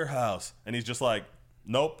this warehouse, and he's just like,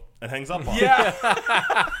 nope, and hangs up on him.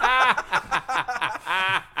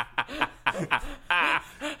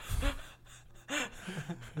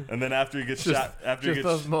 And then after he gets shot,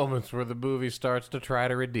 those moments where the movie starts to try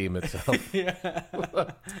to redeem itself.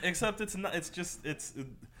 Except it's not. It's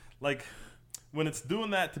like when it's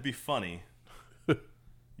doing that to be funny.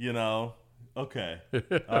 Okay,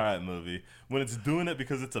 all right, movie. When it's doing it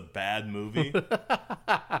because it's a bad movie,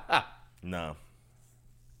 no.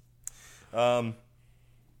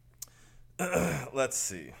 Let's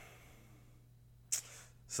see.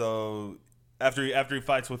 So after he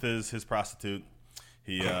fights with his prostitute,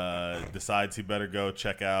 he decides he better go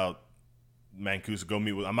check out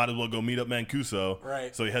Mancuso, I might as well go meet up Mancuso.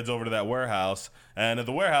 Right. So he heads over to that warehouse. And at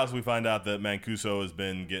the warehouse, we find out that Mancuso has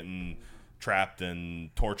been getting trapped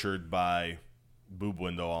and tortured by Boob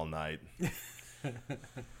Window all night.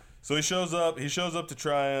 So he shows up to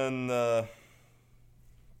try and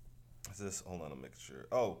is this, hold on, I'm making sure.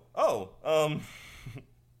 Hold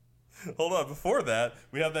on, before that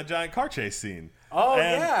we have that giant car chase scene.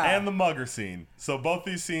 And the mugger scene. So both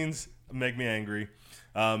these scenes make me angry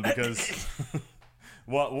because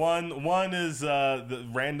one is the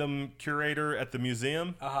random curator at the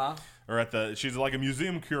museum, or she's like a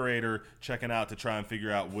museum curator checking out to try and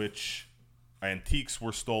figure out which antiques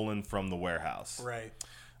were stolen from the warehouse. Right.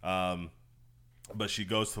 But she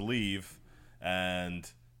goes to leave, and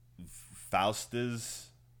Faust is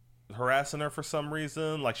harassing her for some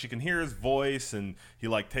reason. Like, she can hear his voice, and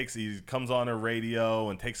he comes on her radio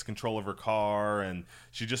and takes control of her car, and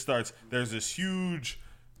she just starts. There's this huge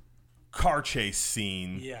car chase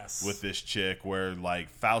scene with this chick where like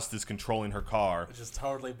Faust is controlling her car, which is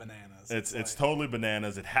totally bananas. It's totally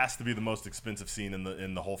bananas. It has to be the most expensive scene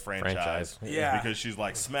in the whole franchise. Yeah, because she's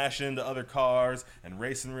like smashing into other cars and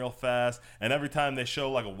racing real fast, and every time they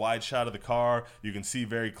show like a wide shot of the car, you can see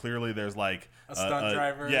very clearly there's like a stunt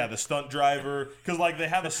driver. Yeah, the stunt driver, because like they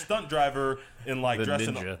have a stunt driver in like dressed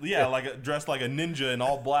like a ninja in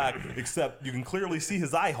all black, except you can clearly see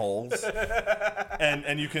his eye holes,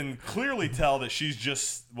 and you can clearly tell that she's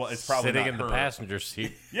just it's probably sitting not in her. the passenger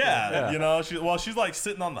seat. Yeah, you know, she's like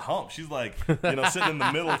sitting on the hump. She's like, sitting in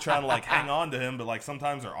the middle trying to like hang on to him, but like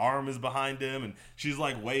sometimes her arm is behind him, and she's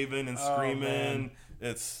like waving and screaming.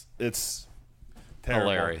 It's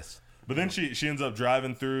terrible. Hilarious. But then she ends up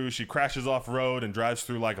driving through. She crashes off road and drives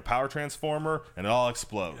through like a power transformer, and it all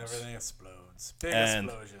explodes. Everything explodes. Big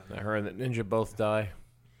explosion. Her and the ninja both die.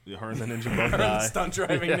 Her and the ninja both die. Stunt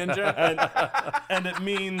driving ninja. And it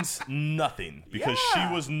means nothing because she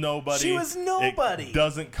was nobody. It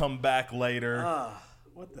doesn't come back later.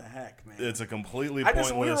 What the heck, man? It's a completely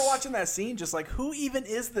pointless. We were watching that scene just like, who even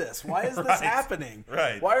is this? Why is this happening?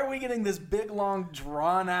 Right. Why are we getting this big, long,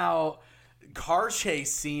 drawn-out car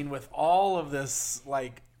chase scene with all of this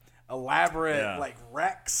like elaborate like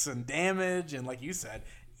wrecks and damage, and like you said,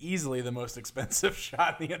 easily the most expensive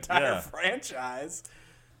shot in the entire franchise.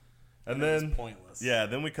 And then it's pointless. Yeah,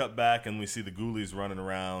 then we cut back and we see the Ghoulies running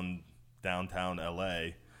around downtown LA,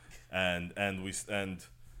 and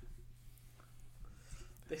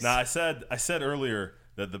now I said earlier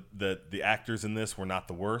that the actors in this were not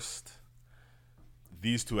the worst.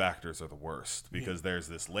 These two actors are the worst because there's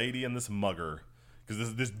this lady and this mugger.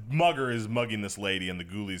 Because this mugger is mugging this lady, and the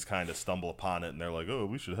Ghoulies kind of stumble upon it, and they're like, "Oh,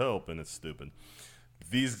 we should help," and it's stupid.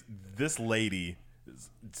 This lady is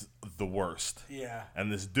the worst. Yeah.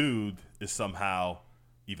 And this dude is somehow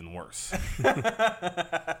even worse.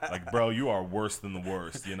 Like, bro, you are worse than the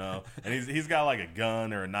worst, you know? And he's got like a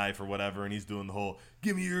gun or a knife or whatever, and he's doing the whole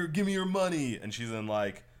give me your money, and she's in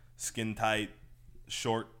like skin tight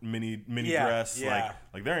short mini dress.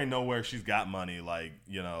 Like there ain't nowhere she's got money. Like,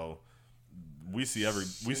 you know, we see every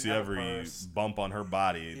bump on her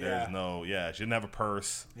body. There's she didn't have a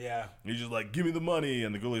purse. Yeah. He's just like, give me the money,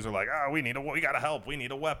 and the Ghoulies are like, we gotta help, we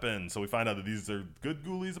need a weapon. So we find out that these are good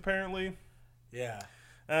Ghoulies apparently. Yeah.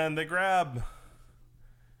 And they grab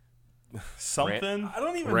something. I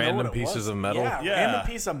don't even random know what it pieces was. of metal. Yeah, random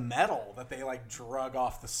piece of metal that they like drug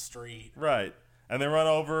off the street. Right. And they run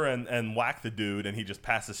over and whack the dude, and he just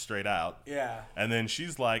passes straight out. Yeah. And then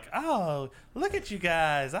she's like, "Oh, look at you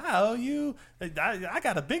guys! I owe you. I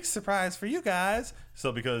got a big surprise for you guys."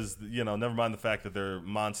 So because, you know, never mind the fact that they're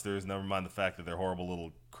monsters, never mind the fact that they're horrible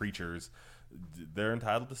little creatures, they're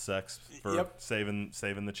entitled to sex for saving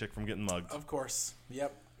the chick from getting mugged. Of course.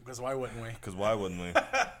 Yep. Because why wouldn't we?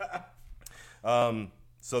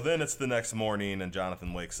 So then it's the next morning, and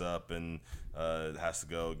Jonathan wakes up and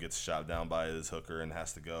gets shot down by his hooker, and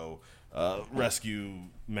has to go rescue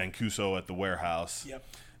Mancuso at the warehouse. Yep.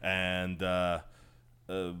 And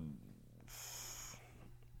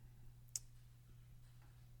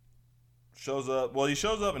shows up. Well, he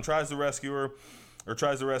shows up and tries to rescue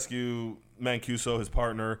Mancuso, his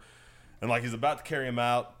partner, and like he's about to carry him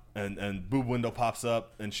out, and Boob Window pops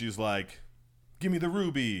up, and she's like, "Give me the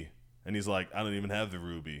ruby." And he's like, "I don't even have the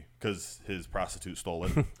ruby," because his prostitute stole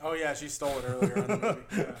it. Oh, yeah, she stole it earlier in the movie.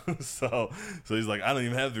 Yeah. So he's like, "I don't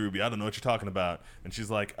even have the ruby. I don't know what you're talking about." And she's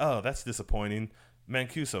like, "Oh, that's disappointing.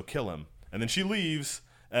 Mancuso, kill him." And then she leaves,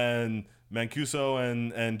 and Mancuso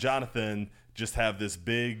and Jonathan just have this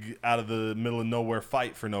big, out of the middle of nowhere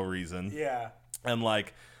fight for no reason. Yeah. And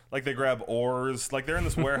like they grab oars. Like they're in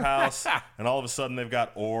this warehouse, and all of a sudden they've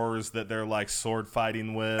got oars that they're like sword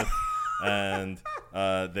fighting with. And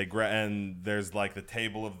And there's like the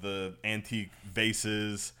table of the antique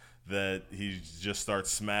vases that he just starts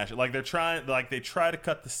smashing. Like they try to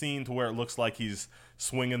cut the scene to where it looks like he's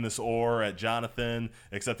swinging this oar at Jonathan,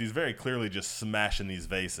 except he's very clearly just smashing these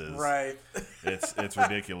vases. Right. It's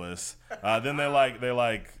ridiculous. Then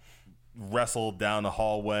they wrestle down the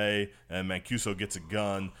hallway, and Mancuso gets a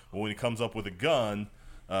gun. But when he comes up with a gun,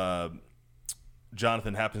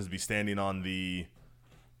 Jonathan happens to be standing on the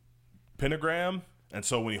pentagram, and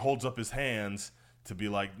so when he holds up his hands to be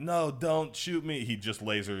like, no, don't shoot me, he just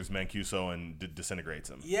lasers Mancuso and disintegrates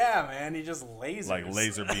him. Yeah, man, he just lasers. Like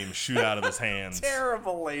laser beams shoot out of his hands.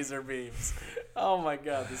 Terrible laser beams. Oh my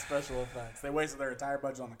god, the special effects. They wasted their entire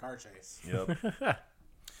budget on the car chase. Yep.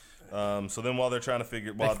 So then while they're trying to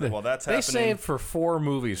figure while that's they happening, saved for 4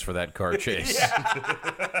 movies for that car chase.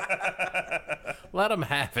 Let them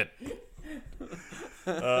have it.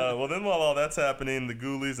 well, then while all that's happening, the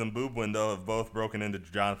Ghoulies and Boob Window have both broken into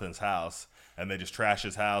Jonathan's house, and they just trash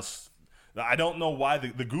his house. I don't know why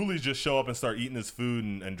the Ghoulies just show up and start eating his food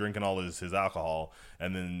and drinking all his alcohol,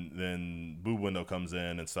 and then Boob Window comes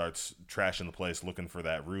in and starts trashing the place looking for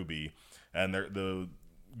that ruby, and the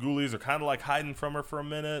Ghoulies are kind of like hiding from her for a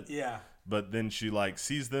minute. Yeah. But then she like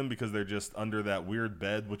sees them because they're just under that weird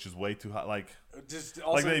bed, which is way too high. Like, just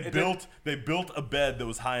also, they built a bed that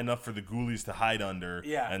was high enough for the Ghoulies to hide under,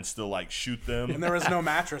 and still like shoot them. And there was no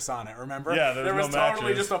mattress on it. Remember? Yeah, there was no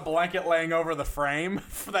totally mattress. just a blanket laying over the frame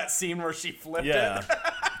for that scene where she flipped it. Yeah,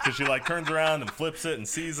 because she like turns around and flips it and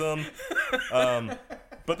sees them.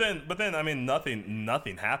 But then I mean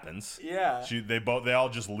nothing happens. Yeah. They all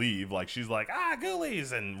just leave. Like she's like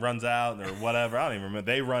Ghoulies and runs out or whatever. I don't even remember.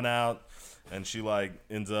 They run out. And she like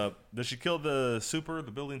ends up. Does she kill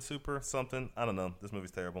the building super, something? I don't know. This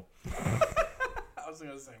movie's terrible. I was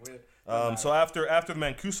gonna say weird. So after the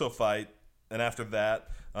Mancuso fight, and after that,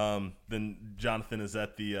 then Jonathan is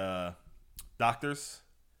at the doctor's.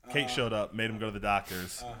 Kate showed up, made him go to the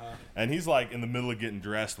doctor's, and he's like in the middle of getting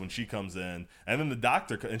dressed when she comes in, and then the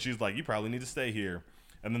doctor and she's like, "You probably need to stay here."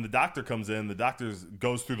 And then the doctor comes in. The doctor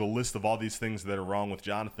goes through the list of all these things that are wrong with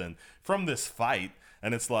Jonathan from this fight,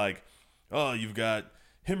 and it's like, oh, you've got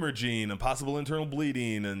hemorrhaging and possible internal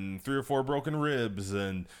bleeding and 3 or 4 broken ribs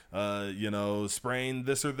and, sprained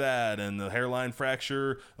this or that and a hairline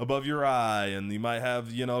fracture above your eye and you might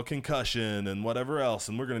have, concussion and whatever else.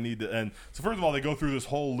 And we're going to need to. And so first of all, they go through this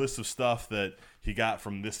whole list of stuff that he got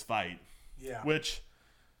from this fight. Yeah. Which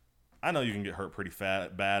I know you can get hurt pretty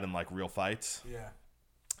bad in like real fights.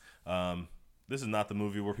 Yeah. This is not the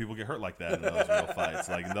movie where people get hurt like that in those real fights.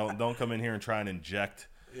 Like don't come in here and try and inject.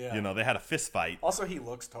 Yeah. They had a fist fight. Also, he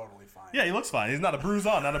looks totally fine. Yeah, he looks fine. He's not a bruise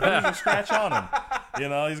or scratch on him.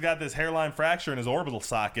 He's got this hairline fracture in his orbital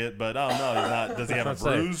socket, but oh no, he's not. Does he have a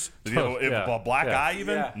bruise? Does he have a black eye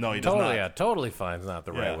even? Yeah. No, he does not. Yeah, totally fine is not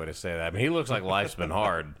the right way to say that. I mean, he looks like life's been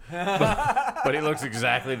hard, but he looks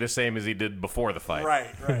exactly the same as he did before the fight.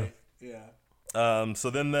 Right, yeah. So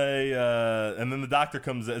then and then the doctor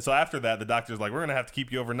comes in. So after that, the doctor's like, we're going to have to keep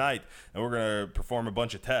you overnight, and we're going to perform a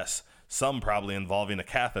bunch of tests, some probably involving a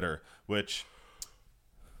catheter, which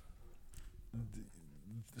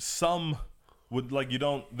some would,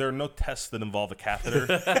 there are no tests that involve a catheter.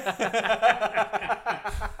 The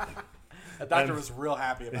doctor was real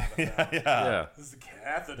happy about it. Yeah. This is a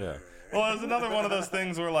catheter. Yeah. Well, it's another one of those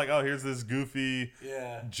things where like, oh, here's this goofy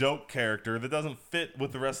joke character that doesn't fit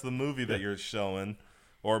with the rest of the movie that you're showing.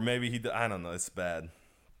 Or maybe I don't know, it's bad.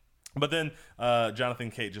 But then Jonathan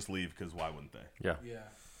and Kate just leave because why wouldn't they? Yeah. Yeah.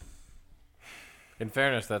 In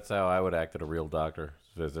fairness, that's how I would act at a real doctor's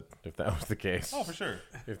visit if that was the case. Oh, for sure.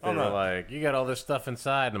 If they were like, you got all this stuff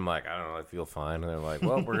inside, and I'm like, I don't know, I feel fine. And they're like,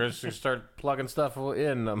 well, we're going to start plugging stuff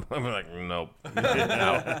in. I'm like, nope.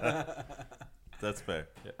 That's fair.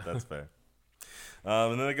 Yeah. That's fair.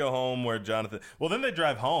 And then they go home where Jonathan. Well, then they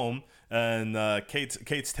drive home, and Kate's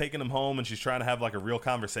taking him home, and she's trying to have like a real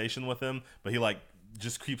conversation with him, but he like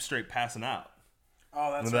just keeps straight passing out.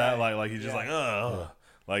 Oh, that's right. Like he's just like, ugh.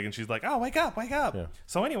 Like, and she's like, oh, wake up. Yeah.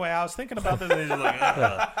 So anyway, I was thinking about this, and he's just like,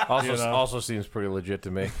 ugh. Also seems pretty legit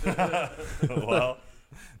to me. Well,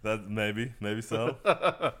 that maybe so.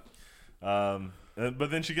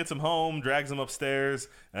 But then she gets him home, drags him upstairs,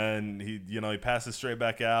 and he passes straight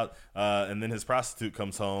back out. And then his prostitute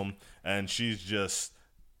comes home, and she's just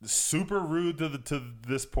super rude to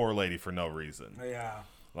this poor lady for no reason. Yeah.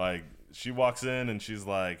 Like, she walks in and she's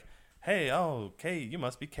like, hey, oh, Kate, you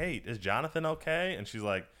must be Kate. Is Jonathan okay? And she's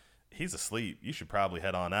like, he's asleep. You should probably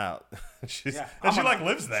head on out. She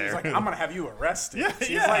lives there. She's like, I'm going to have you arrested. Yeah,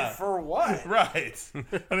 she's like, for what? Right.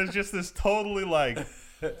 And it's just this totally like,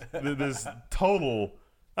 this total,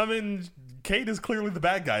 I mean, Kate is clearly the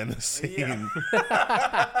bad guy in this scene.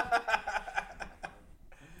 Yeah.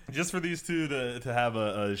 Just for these two to have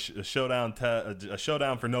a showdown a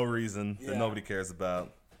showdown for no reason that nobody cares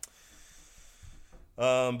about.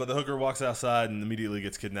 But the hooker walks outside and immediately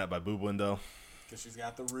gets kidnapped by Boob Window. Because she's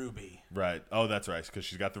got the ruby. Right. Oh, that's right. Because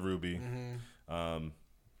she's got the ruby. Mm-hmm.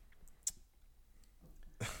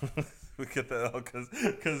 We get that because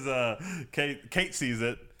Kate sees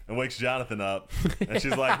it and wakes Jonathan up, and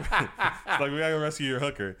she's like, we gotta go rescue your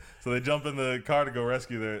hooker. So they jump in the car to go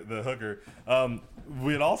rescue the hooker.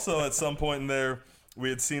 We had also at some point in there we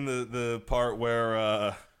had seen the part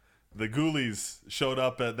where the Ghoulies showed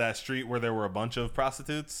up at that street where there were a bunch of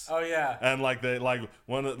prostitutes. Oh yeah. And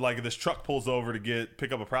this truck pulls over to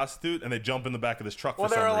pick up a prostitute, and they jump in the back of this truck. Well,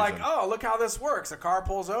 for some they were reason. like, "Oh, look how this works. A car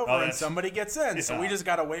pulls over and somebody gets in. Yeah. So we just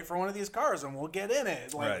gotta wait for one of these cars and we'll get in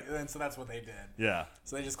it." Right. And so that's what they did. Yeah.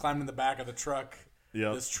 So they just climbed in the back of the truck.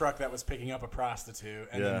 Yep. This truck that was picking up a prostitute,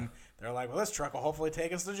 and then they're like, "Well, this truck will hopefully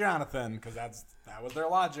take us to Jonathan," because that was their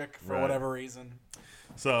logic for whatever reason.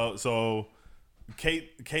 So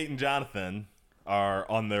Kate and Jonathan are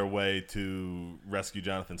on their way to rescue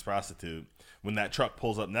Jonathan's prostitute when that truck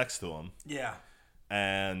pulls up next to them. Yeah.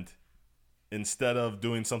 And instead of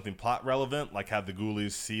doing something plot relevant, like have the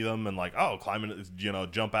Ghoulies see them and like, oh,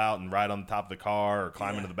 jump out and ride on the top of the car or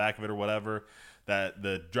climb into the back of it or whatever, that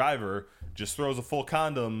the driver just throws a full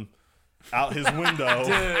condom out his window.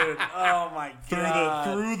 Dude, oh my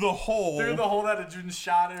god. Through the hole. Through the hole that had been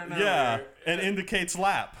shot in. Yeah, and indicates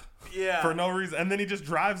lap. Yeah. For no reason. And then he just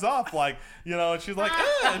drives off and she's like,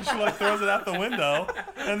 and she throws it out the window.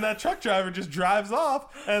 And that truck driver just drives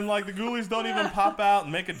off. And the Ghoulies don't even pop out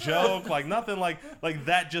and make a joke. Nothing like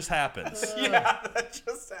that just happens. Yeah, that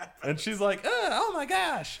just happened. And she's like, oh my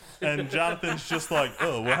gosh. And Jonathan's just like,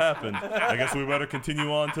 oh, what happened? I guess we better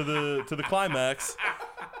continue on to the climax.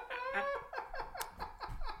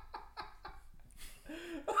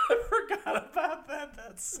 I forgot about that.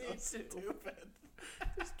 That's so stupid.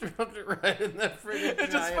 Just dropped it right in that freaking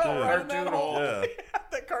It just fell right in that hole. Yeah.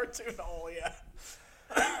 The cartoon hole, yeah.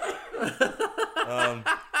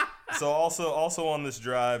 So also on this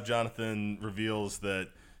drive, Jonathan reveals that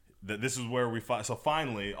this is where we find. So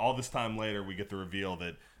finally, all this time later, we get the reveal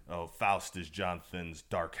that Faust is Jonathan's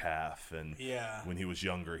dark half, and when he was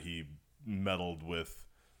younger, he meddled with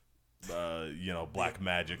black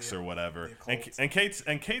magics or whatever. And Kate's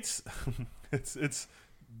it's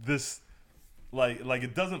this. Like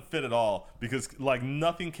it doesn't fit at all because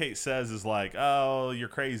nothing Kate says is like, oh, you're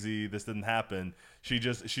crazy, this didn't happen. She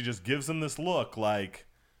just gives him this look like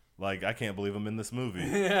I can't believe I'm in this movie.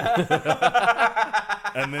 Yeah.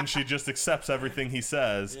 And then she just accepts everything he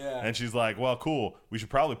says. Yeah. And she's like, well, cool, we should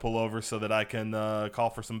probably pull over so that I can call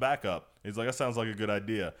for some backup. He's like, that sounds like a good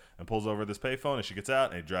idea, and pulls over this payphone, and she gets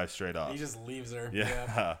out and he drives straight off. He just leaves her.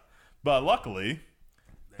 Yeah. But luckily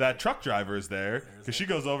that truck driver is there because she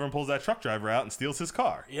goes over and pulls that truck driver out and steals his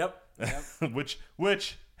car. Yep. which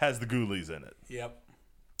has the Ghoulies in it. Yep.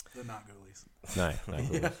 They're not Ghoulies. Not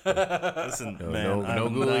Ghoulies. Listen, no, man. No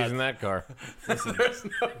Ghoulies in that car. Listen. There's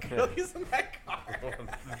no Ghoulies in that car.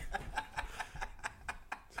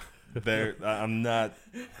 I'm not.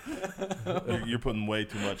 You're putting way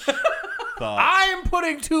too much thought. I'm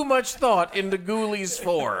putting too much thought into Ghoulies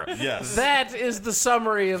 4. Yes. That is the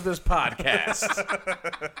summary of this podcast.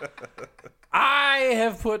 I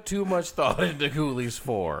have put too much thought into Ghoulies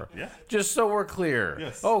 4. Yeah. Just so we're clear.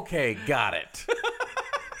 Yes. Okay, got it.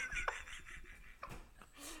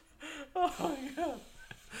 Oh my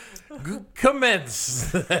god.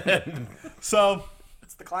 Commence. So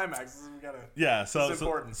it's the climax. We gotta. Yeah. So it's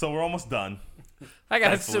important. So we're almost done. I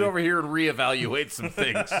gotta sit over here and reevaluate some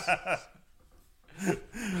things.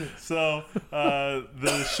 So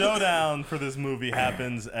the showdown for this movie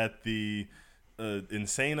happens at the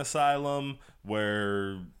insane asylum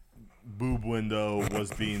where Boob Window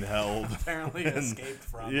was being held. Apparently escaped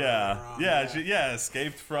from.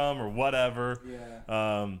 Escaped from or whatever.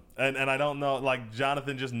 Yeah. And I don't know,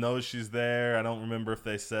 Jonathan just knows she's there. I don't remember if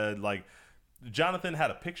they said, Jonathan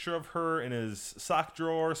had a picture of her in his sock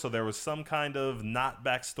drawer, so there was some kind of not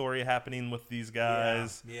backstory happening with these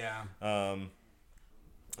guys. Yeah.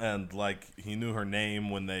 And he knew her name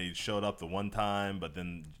when they showed up the one time, but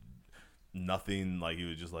then nothing. He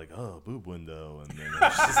was just like, oh, Boob Window, and then it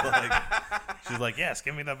was just she's like, yes,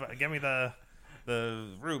 give me the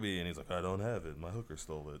ruby, and he's like, I don't have it, my hooker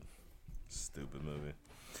stole it. Stupid movie.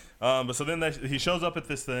 But so then he shows up at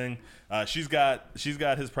this thing. She's got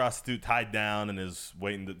his prostitute tied down and is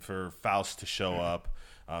waiting for Faust to show up.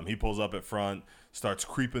 He pulls up at front, starts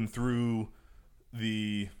creeping through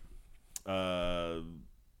the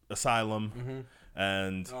asylum,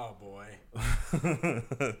 And oh boy,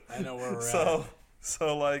 I know where we're at.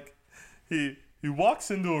 So like he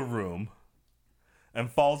walks into a room and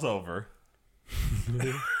falls over.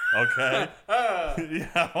 Okay.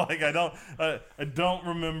 Yeah, like I don't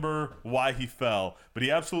remember why he fell, but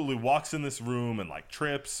he absolutely walks in this room and like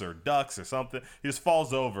trips or ducks or something. He just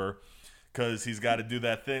falls over because he's got to do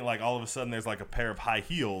that thing. Like all of a sudden, there's like a pair of high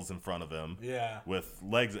heels in front of him. Yeah. With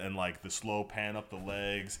legs and like the slow pan up the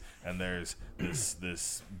legs, and there's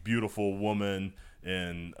this beautiful woman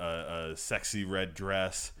in a sexy red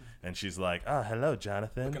dress. And she's like, "Oh, hello,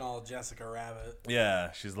 Jonathan." Looking all Jessica Rabbit.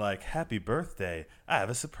 Yeah, she's like, "Happy birthday. I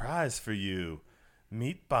have a surprise for you.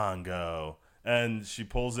 Meet Bongo." And she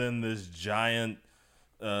pulls in this giant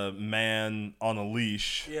man on a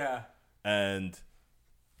leash. Yeah. And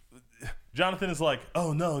Jonathan is like,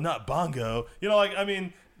 "Oh, no, not Bongo." You know, like, I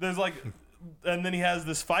mean, there's like... And then he has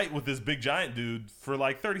this fight with this big giant dude for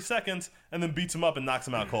like 30 seconds and then beats him up and knocks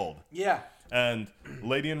him out cold. Yeah. And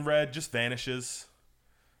Lady in Red just vanishes.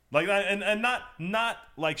 Like, and not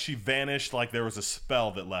like she vanished like there was a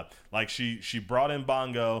spell that left. Like she brought in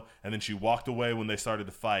Bongo and then she walked away when they started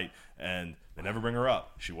to fight, and they never bring her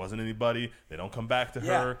up. She wasn't anybody. They don't come back to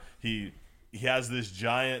her. He has this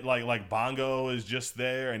giant like Bongo is just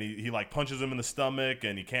there, and he like punches him in the stomach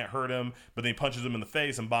and he can't hurt him, but then he punches him in the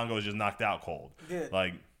face and Bongo is just knocked out cold. Dude,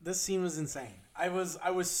 like this scene was insane. I was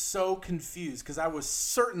so confused because I was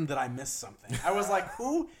certain that I missed something. I was like,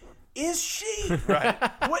 who is she? Right.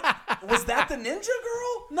 What was that? The ninja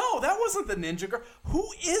girl? No, that wasn't the ninja girl. Who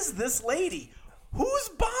is this lady? Who's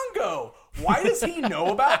Bongo? Why does he know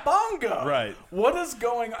about Bongo? Right. What is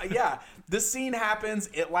going on? Yeah, this scene happens.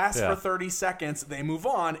 It lasts for 30 seconds. They move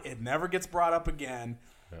on. It never gets brought up again.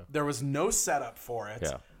 Yeah. There was no setup for it.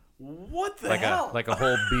 Yeah. What the hell? Like a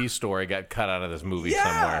whole B story got cut out of this movie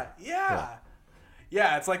somewhere.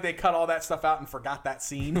 Yeah, it's like they cut all that stuff out and forgot that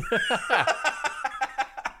scene.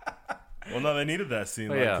 Well, no, they needed that scene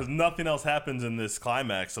because nothing else happens in this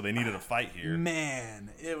climax, so they needed a fight here. Man,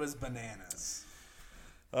 it was bananas.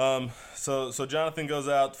 So Jonathan goes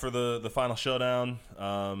out for the final showdown,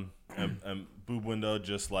 and Boob Window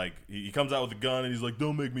just like he comes out with a gun and he's like,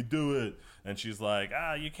 "Don't make me do it," and she's like,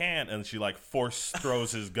 "You can't," and she like force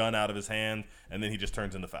throws his gun out of his hand, and then he just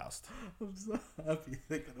turns into Faust. I'm so happy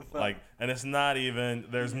thinking of Faust. Like, and it's not even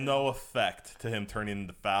there's no effect to him turning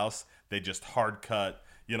into Faust. They just hard cut.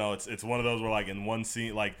 You know, it's one of those where like in one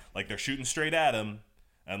scene, like they're shooting straight at him,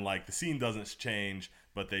 and like the scene doesn't change,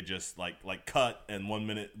 but they just like cut, and 1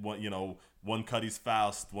 minute, one cut he's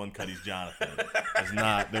Faust, one cut he's Jonathan.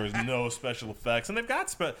 There was no special effects, and they've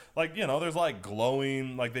got there's like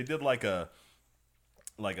glowing, like they did like a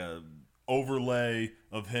overlay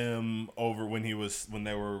of him over when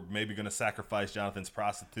they were maybe going to sacrifice Jonathan's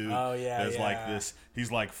prostitute. Oh yeah, there's like this.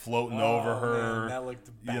 He's like floating over her. Man, that looked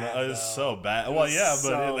bad. It was so bad.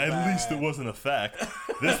 At least it was an effect.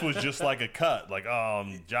 This was just like a cut. Like,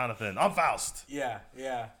 Jonathan, I'm Faust. Yeah.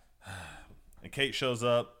 And Kate shows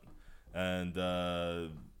up, and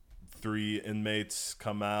 3 inmates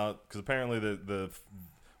come out because apparently the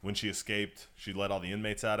when she escaped, she let all the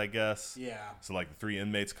inmates out, I guess. Yeah. So like the 3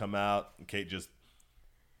 inmates come out, and Kate just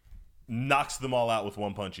knocks them all out with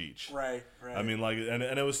one punch each. Right. I mean, like, and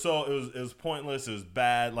it was pointless. It was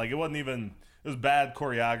bad. Like, it was bad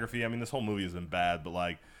choreography. I mean, this whole movie has been bad, but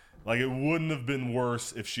like it wouldn't have been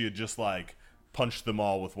worse if she had just like punched them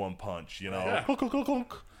all with one punch, you know? Yeah.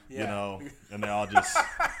 You know, and they all just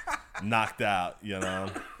knocked out, you know?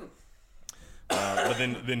 But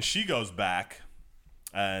then she goes back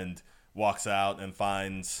and walks out and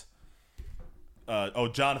finds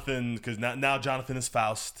Jonathan, because now Jonathan is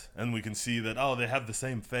Faust, and we can see that they have the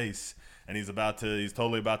same face, and he's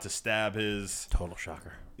totally about to stab his total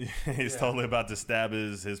shocker. He's totally about to stab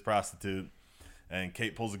his prostitute, and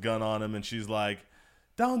Kate pulls a gun on him, and she's like,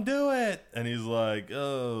 "Don't do it," and he's like,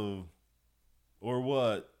 "Oh, or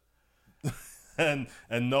what?" And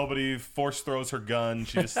nobody force throws her gun.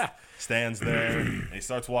 She just stands there. And he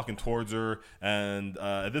starts walking towards her. And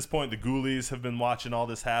at this point, the Ghoulies have been watching all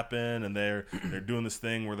this happen, and they're doing this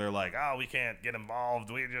thing where they're like, "We can't get involved.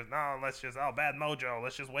 Bad mojo.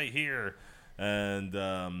 Let's just wait here." And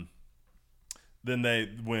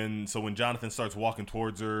then when Jonathan starts walking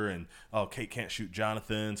towards her, and Kate can't shoot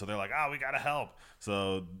Jonathan, so they're like, we gotta help.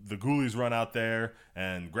 So the Ghoulies run out there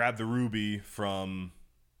and grab the ruby from.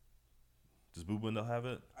 Does Boob Window have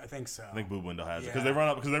it? I think so. I think Boob Window has it because they run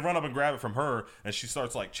up and grab it from her, and she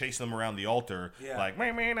starts like chasing them around the altar, like,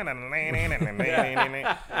 and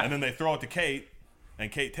then they throw it to Kate,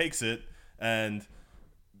 and Kate takes it, and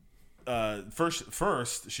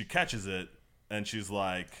first she catches it, and she's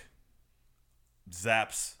like,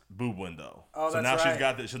 zaps boob window. Oh, so that's now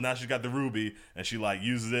right. she's got the ruby, and she like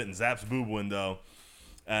uses it and zaps boob window,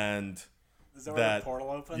 and is that where the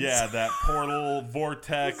portal opens? Yeah, that portal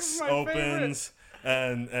vortex opens. Favorite.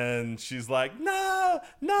 And she's like, no,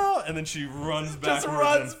 and then she runs backwards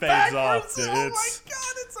and fades backwards. off. Oh my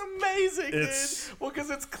god, it's amazing, dude. Well,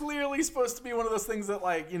 because it's clearly supposed to be one of those things that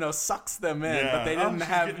like sucks them in, but they didn't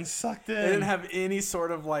have getting sucked in. They didn't have any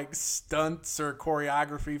sort of like stunts or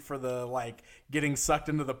choreography for the like getting sucked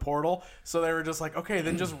into the portal. So they were just like, okay,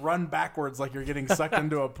 then just run backwards like you're getting sucked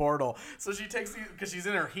into a portal. So she takes these, because she's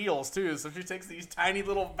in her heels too, so she takes these tiny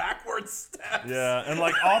little backwards steps. Yeah, and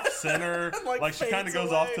like off center, like she kind of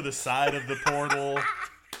goes off to the side of the portal.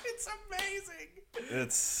 It's amazing.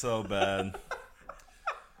 It's so bad.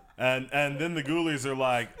 And then the Ghoulies are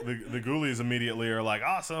like, the Ghoulies immediately are like,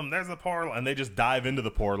 awesome, there's the portal, and they just dive into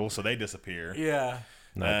the portal, so they disappear. Yeah.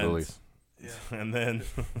 Not Ghoulies. Yeah. And then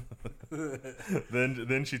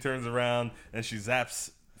then she turns around and she zaps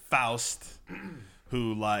Faust,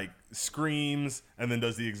 who like screams and then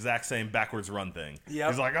does the exact same backwards run thing. Yep.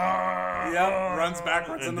 He's like, ah, yep, runs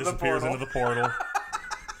backwards and into the disappears portal. into the portal.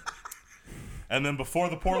 And then before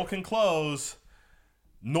the portal can close,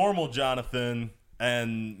 normal Jonathan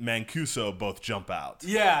and Mancuso both jump out.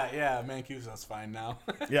 Yeah, Mancuso's fine now.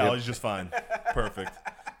 Yeah, he's just fine. Perfect.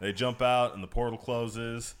 They jump out and the portal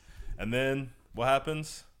closes. And then what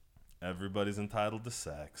happens? Everybody's entitled to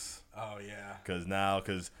sex. Oh, yeah.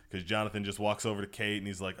 Because Jonathan just walks over to Kate and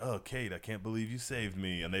he's like, oh, Kate, I can't believe you saved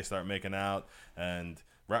me. And they start making out. And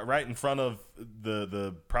right in front of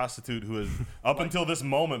the prostitute who has, up until this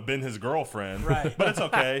moment, been his girlfriend. Right. But it's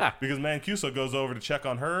okay because Mancuso goes over to check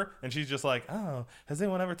on her. And she's just like, oh, has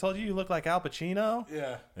anyone ever told you look like Al Pacino?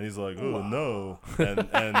 Yeah. And he's like, oh, no.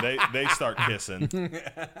 And they start kissing.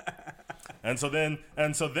 And so then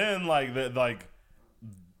like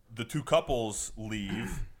the two couples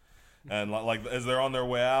leave, and like as they're on their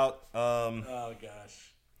way out, oh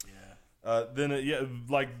gosh, yeah. Then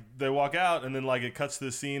like they walk out, and then like it cuts to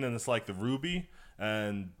the scene, and it's like the ruby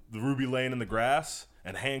laying in the grass,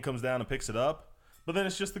 and hand comes down and picks it up. But then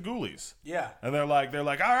it's just the Ghoulies. Yeah. And they're like, all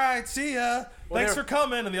right, see ya. Thanks for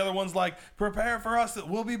coming. And the other one's like, prepare for us.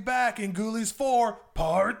 We'll be back in Ghoulies 4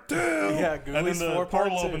 Part 2. Yeah, Ghoulies 4 And then the Part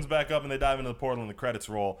portal 2. opens back up, and they dive into the portal, and the credits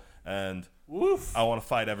roll. And woof. I want to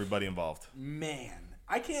fight everybody involved. Man,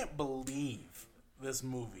 I can't believe this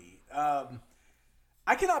movie.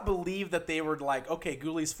 I cannot believe that they were like, okay,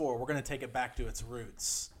 Ghoulies 4, we're going to take it back to its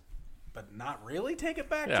roots. But not really take it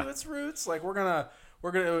back to its roots. Like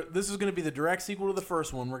this is gonna be the direct sequel to the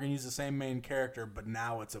first one. We're gonna use the same main character, but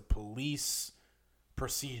now it's a police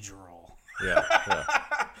procedural. Yeah.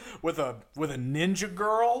 with a ninja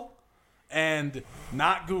girl and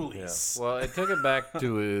not Ghoulies. Yeah. Well, it took it back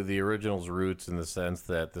to the original's roots in the sense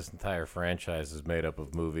that this entire franchise is made up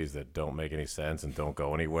of movies that don't make any sense and don't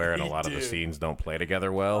go anywhere, and a lot of the scenes don't play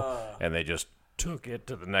together well, and they just took it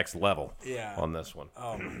to the next level on this one.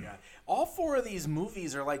 Oh my god. All four of these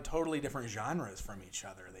movies are like totally different genres from each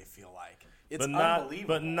other, they feel like. It's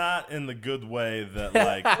unbelievable. But not in the good way that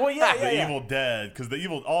like Evil Dead, because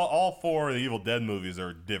all four of the Evil Dead movies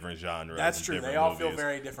are different genres. That's true. They all feel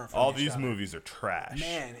very different from all each these other. movies are trash.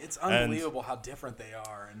 Man, it's unbelievable how different they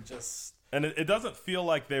are, and it doesn't feel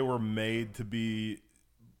like they were made to be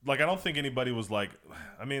like, I don't think anybody was like,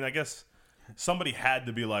 I mean, I guess somebody had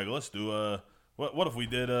to be like, let's do a what if we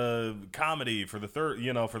did a comedy for the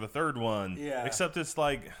third one? Yeah. Except it's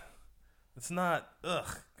like, it's not.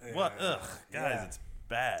 Ugh. Yeah. What? Ugh. Guys, it's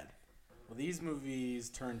bad. Well, these movies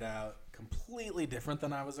turned out completely different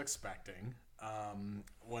than I was expecting.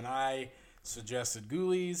 When I suggested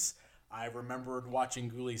Ghoulies, I remembered watching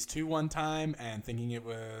Ghoulies 2 one time and thinking it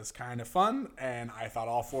was kind of fun, and I thought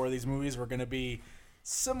all four of these movies were going to be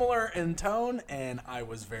similar in tone, and I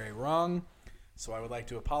was very wrong. So I would like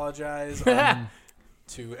to apologize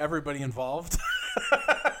to everybody involved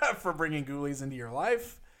for bringing Ghoulies into your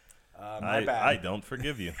life. My bad. I don't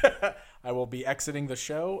forgive you. I will be exiting the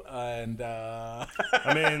show, and I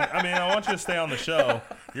mean, I want you to stay on the show.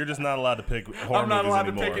 You're just not allowed to pick horror movies anymore. I'm not allowed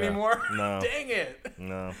to pick anymore? No. Dang it.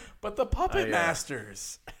 No. But the Puppet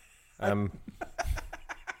Masters. I'm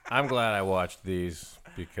glad I watched these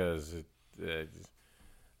because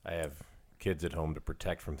I have kids at home to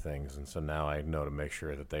protect from things, and so now I know to make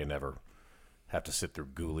sure that they never have to sit through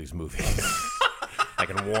Ghoulies movies. I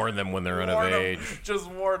can warn them when they're of age. Just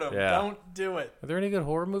warn them. Yeah. Don't do it. Are there any good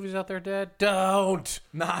horror movies out there, Dad? Don't.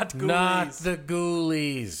 Not Ghoulies. Not the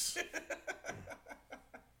Ghoulies.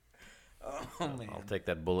 Oh, man. I'll take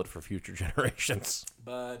that bullet for future generations.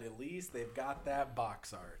 But at least they've got that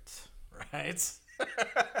box art, right?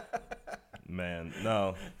 Man,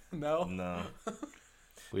 no. No? No.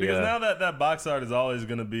 Because now that box art is always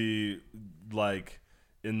going to be, like,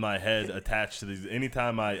 in my head attached to these.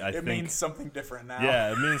 Anytime I think... It means something different now.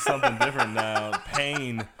 Yeah, it means something different now.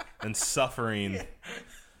 Pain and suffering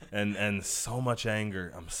and so much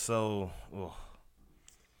anger. I'm so... Ugh.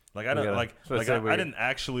 Like, I don't... I didn't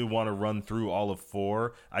actually want to run through all of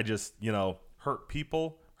 4. I just, hurt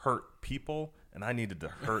people, and I needed to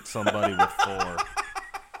hurt somebody with 4.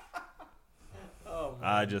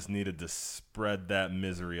 I just needed to spread that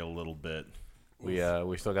misery a little bit. We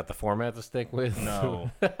still got the format to stick with.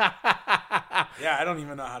 No. Yeah, I don't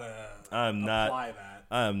even know how to apply that.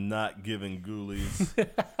 I am not giving Ghoulies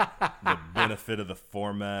the benefit of the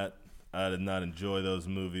format. I did not enjoy those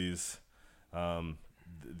movies.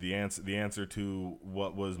 The answer to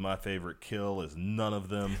what was my favorite kill is none of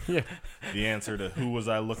them. Yeah. The answer to who was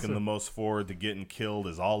I looking the most forward to getting killed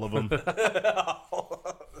is all of them.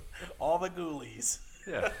 All the Ghoulies.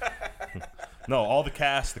 Yeah. No, all the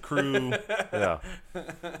cast, the crew. Yeah.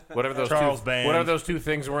 Whatever those two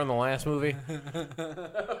things were in the last movie.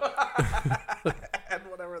 And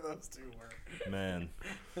whatever those 2 were. Man.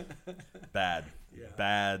 Bad. Yeah.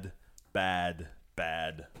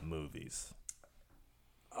 Bad movies.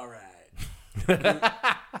 All right.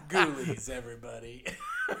 Ghoulies, everybody.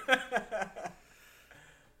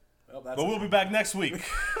 But we'll be back next week.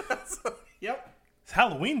 Yep. It's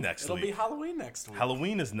Halloween next week. It'll be Halloween next week.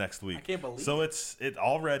 Halloween is next week. I can't believe so it. It's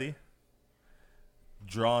already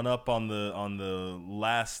drawn up on the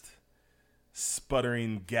last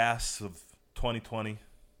sputtering gasps of 2020.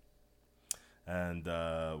 And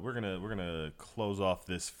we're gonna close off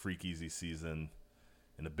this Freak Easy season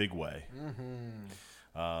in a big way.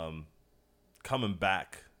 Mm-hmm. Coming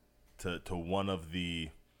back to one of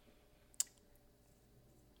the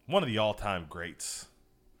all-time greats,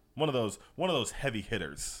 one of those heavy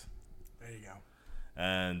hitters. There you go.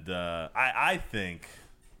 And I think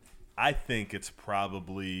it's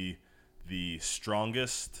probably the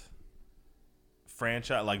strongest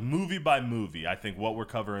franchise, like movie by movie. I think what we're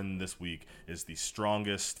covering this week is the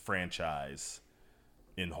strongest franchise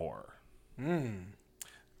in horror.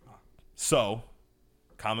 So,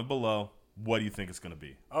 comment below. What do you think it's going to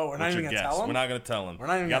be? Oh, we're not even going to tell him? We're not going to tell him. We're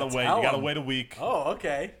not even going to tell him. You got to wait a week. Oh,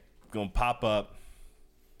 okay. Going to pop up.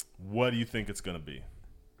 What do you think it's going to be?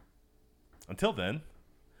 Until then,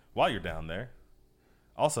 while you're down there,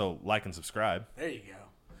 also like and subscribe. There you go.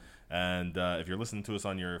 And if you're listening to us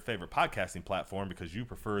on your favorite podcasting platform because you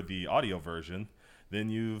prefer the audio version, then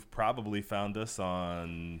you've probably found us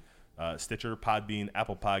on Stitcher, Podbean,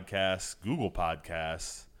 Apple Podcasts, Google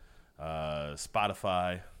Podcasts,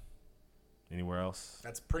 Spotify. Anywhere else?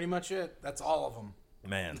 That's pretty much it. That's all of them.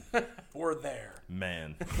 Man. We're there.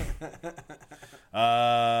 Man.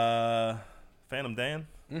 Phantom Dan?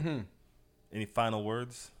 Mm-hmm. Any final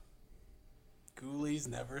words? Ghoulies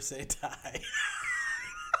never say die.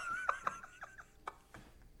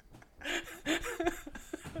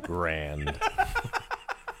 Grand.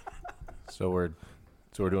 So we're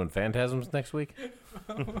doing Phantasms next week?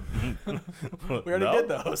 We already did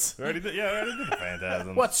those. We already did the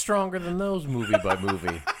Phantasms. What's stronger than those movie by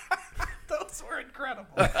movie? Those were incredible.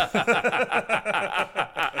 I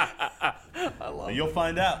love You'll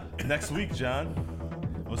find out next week, John.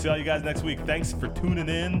 We'll see all you guys next week. Thanks for tuning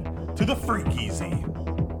in to the Freak Easy.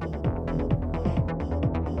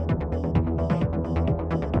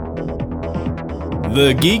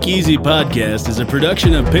 The Geek Easy Podcast is a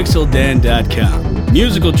production of PixelDan.com.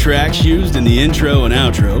 Musical tracks used in the intro and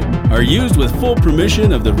outro are used with full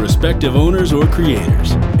permission of the respective owners or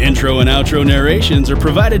creators. Intro and outro narrations are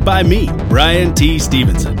provided by me, Brian T.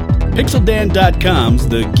 Stevenson. PixelDan.com's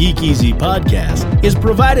The Geek Easy Podcast is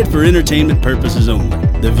provided for entertainment purposes only.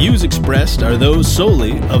 The views expressed are those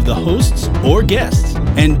solely of the hosts or guests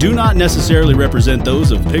and do not necessarily represent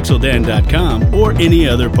those of PixelDan.com or any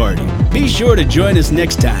other party. Be sure to join us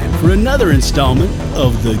next time for another installment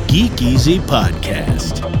of the Geek Easy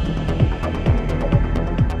Podcast.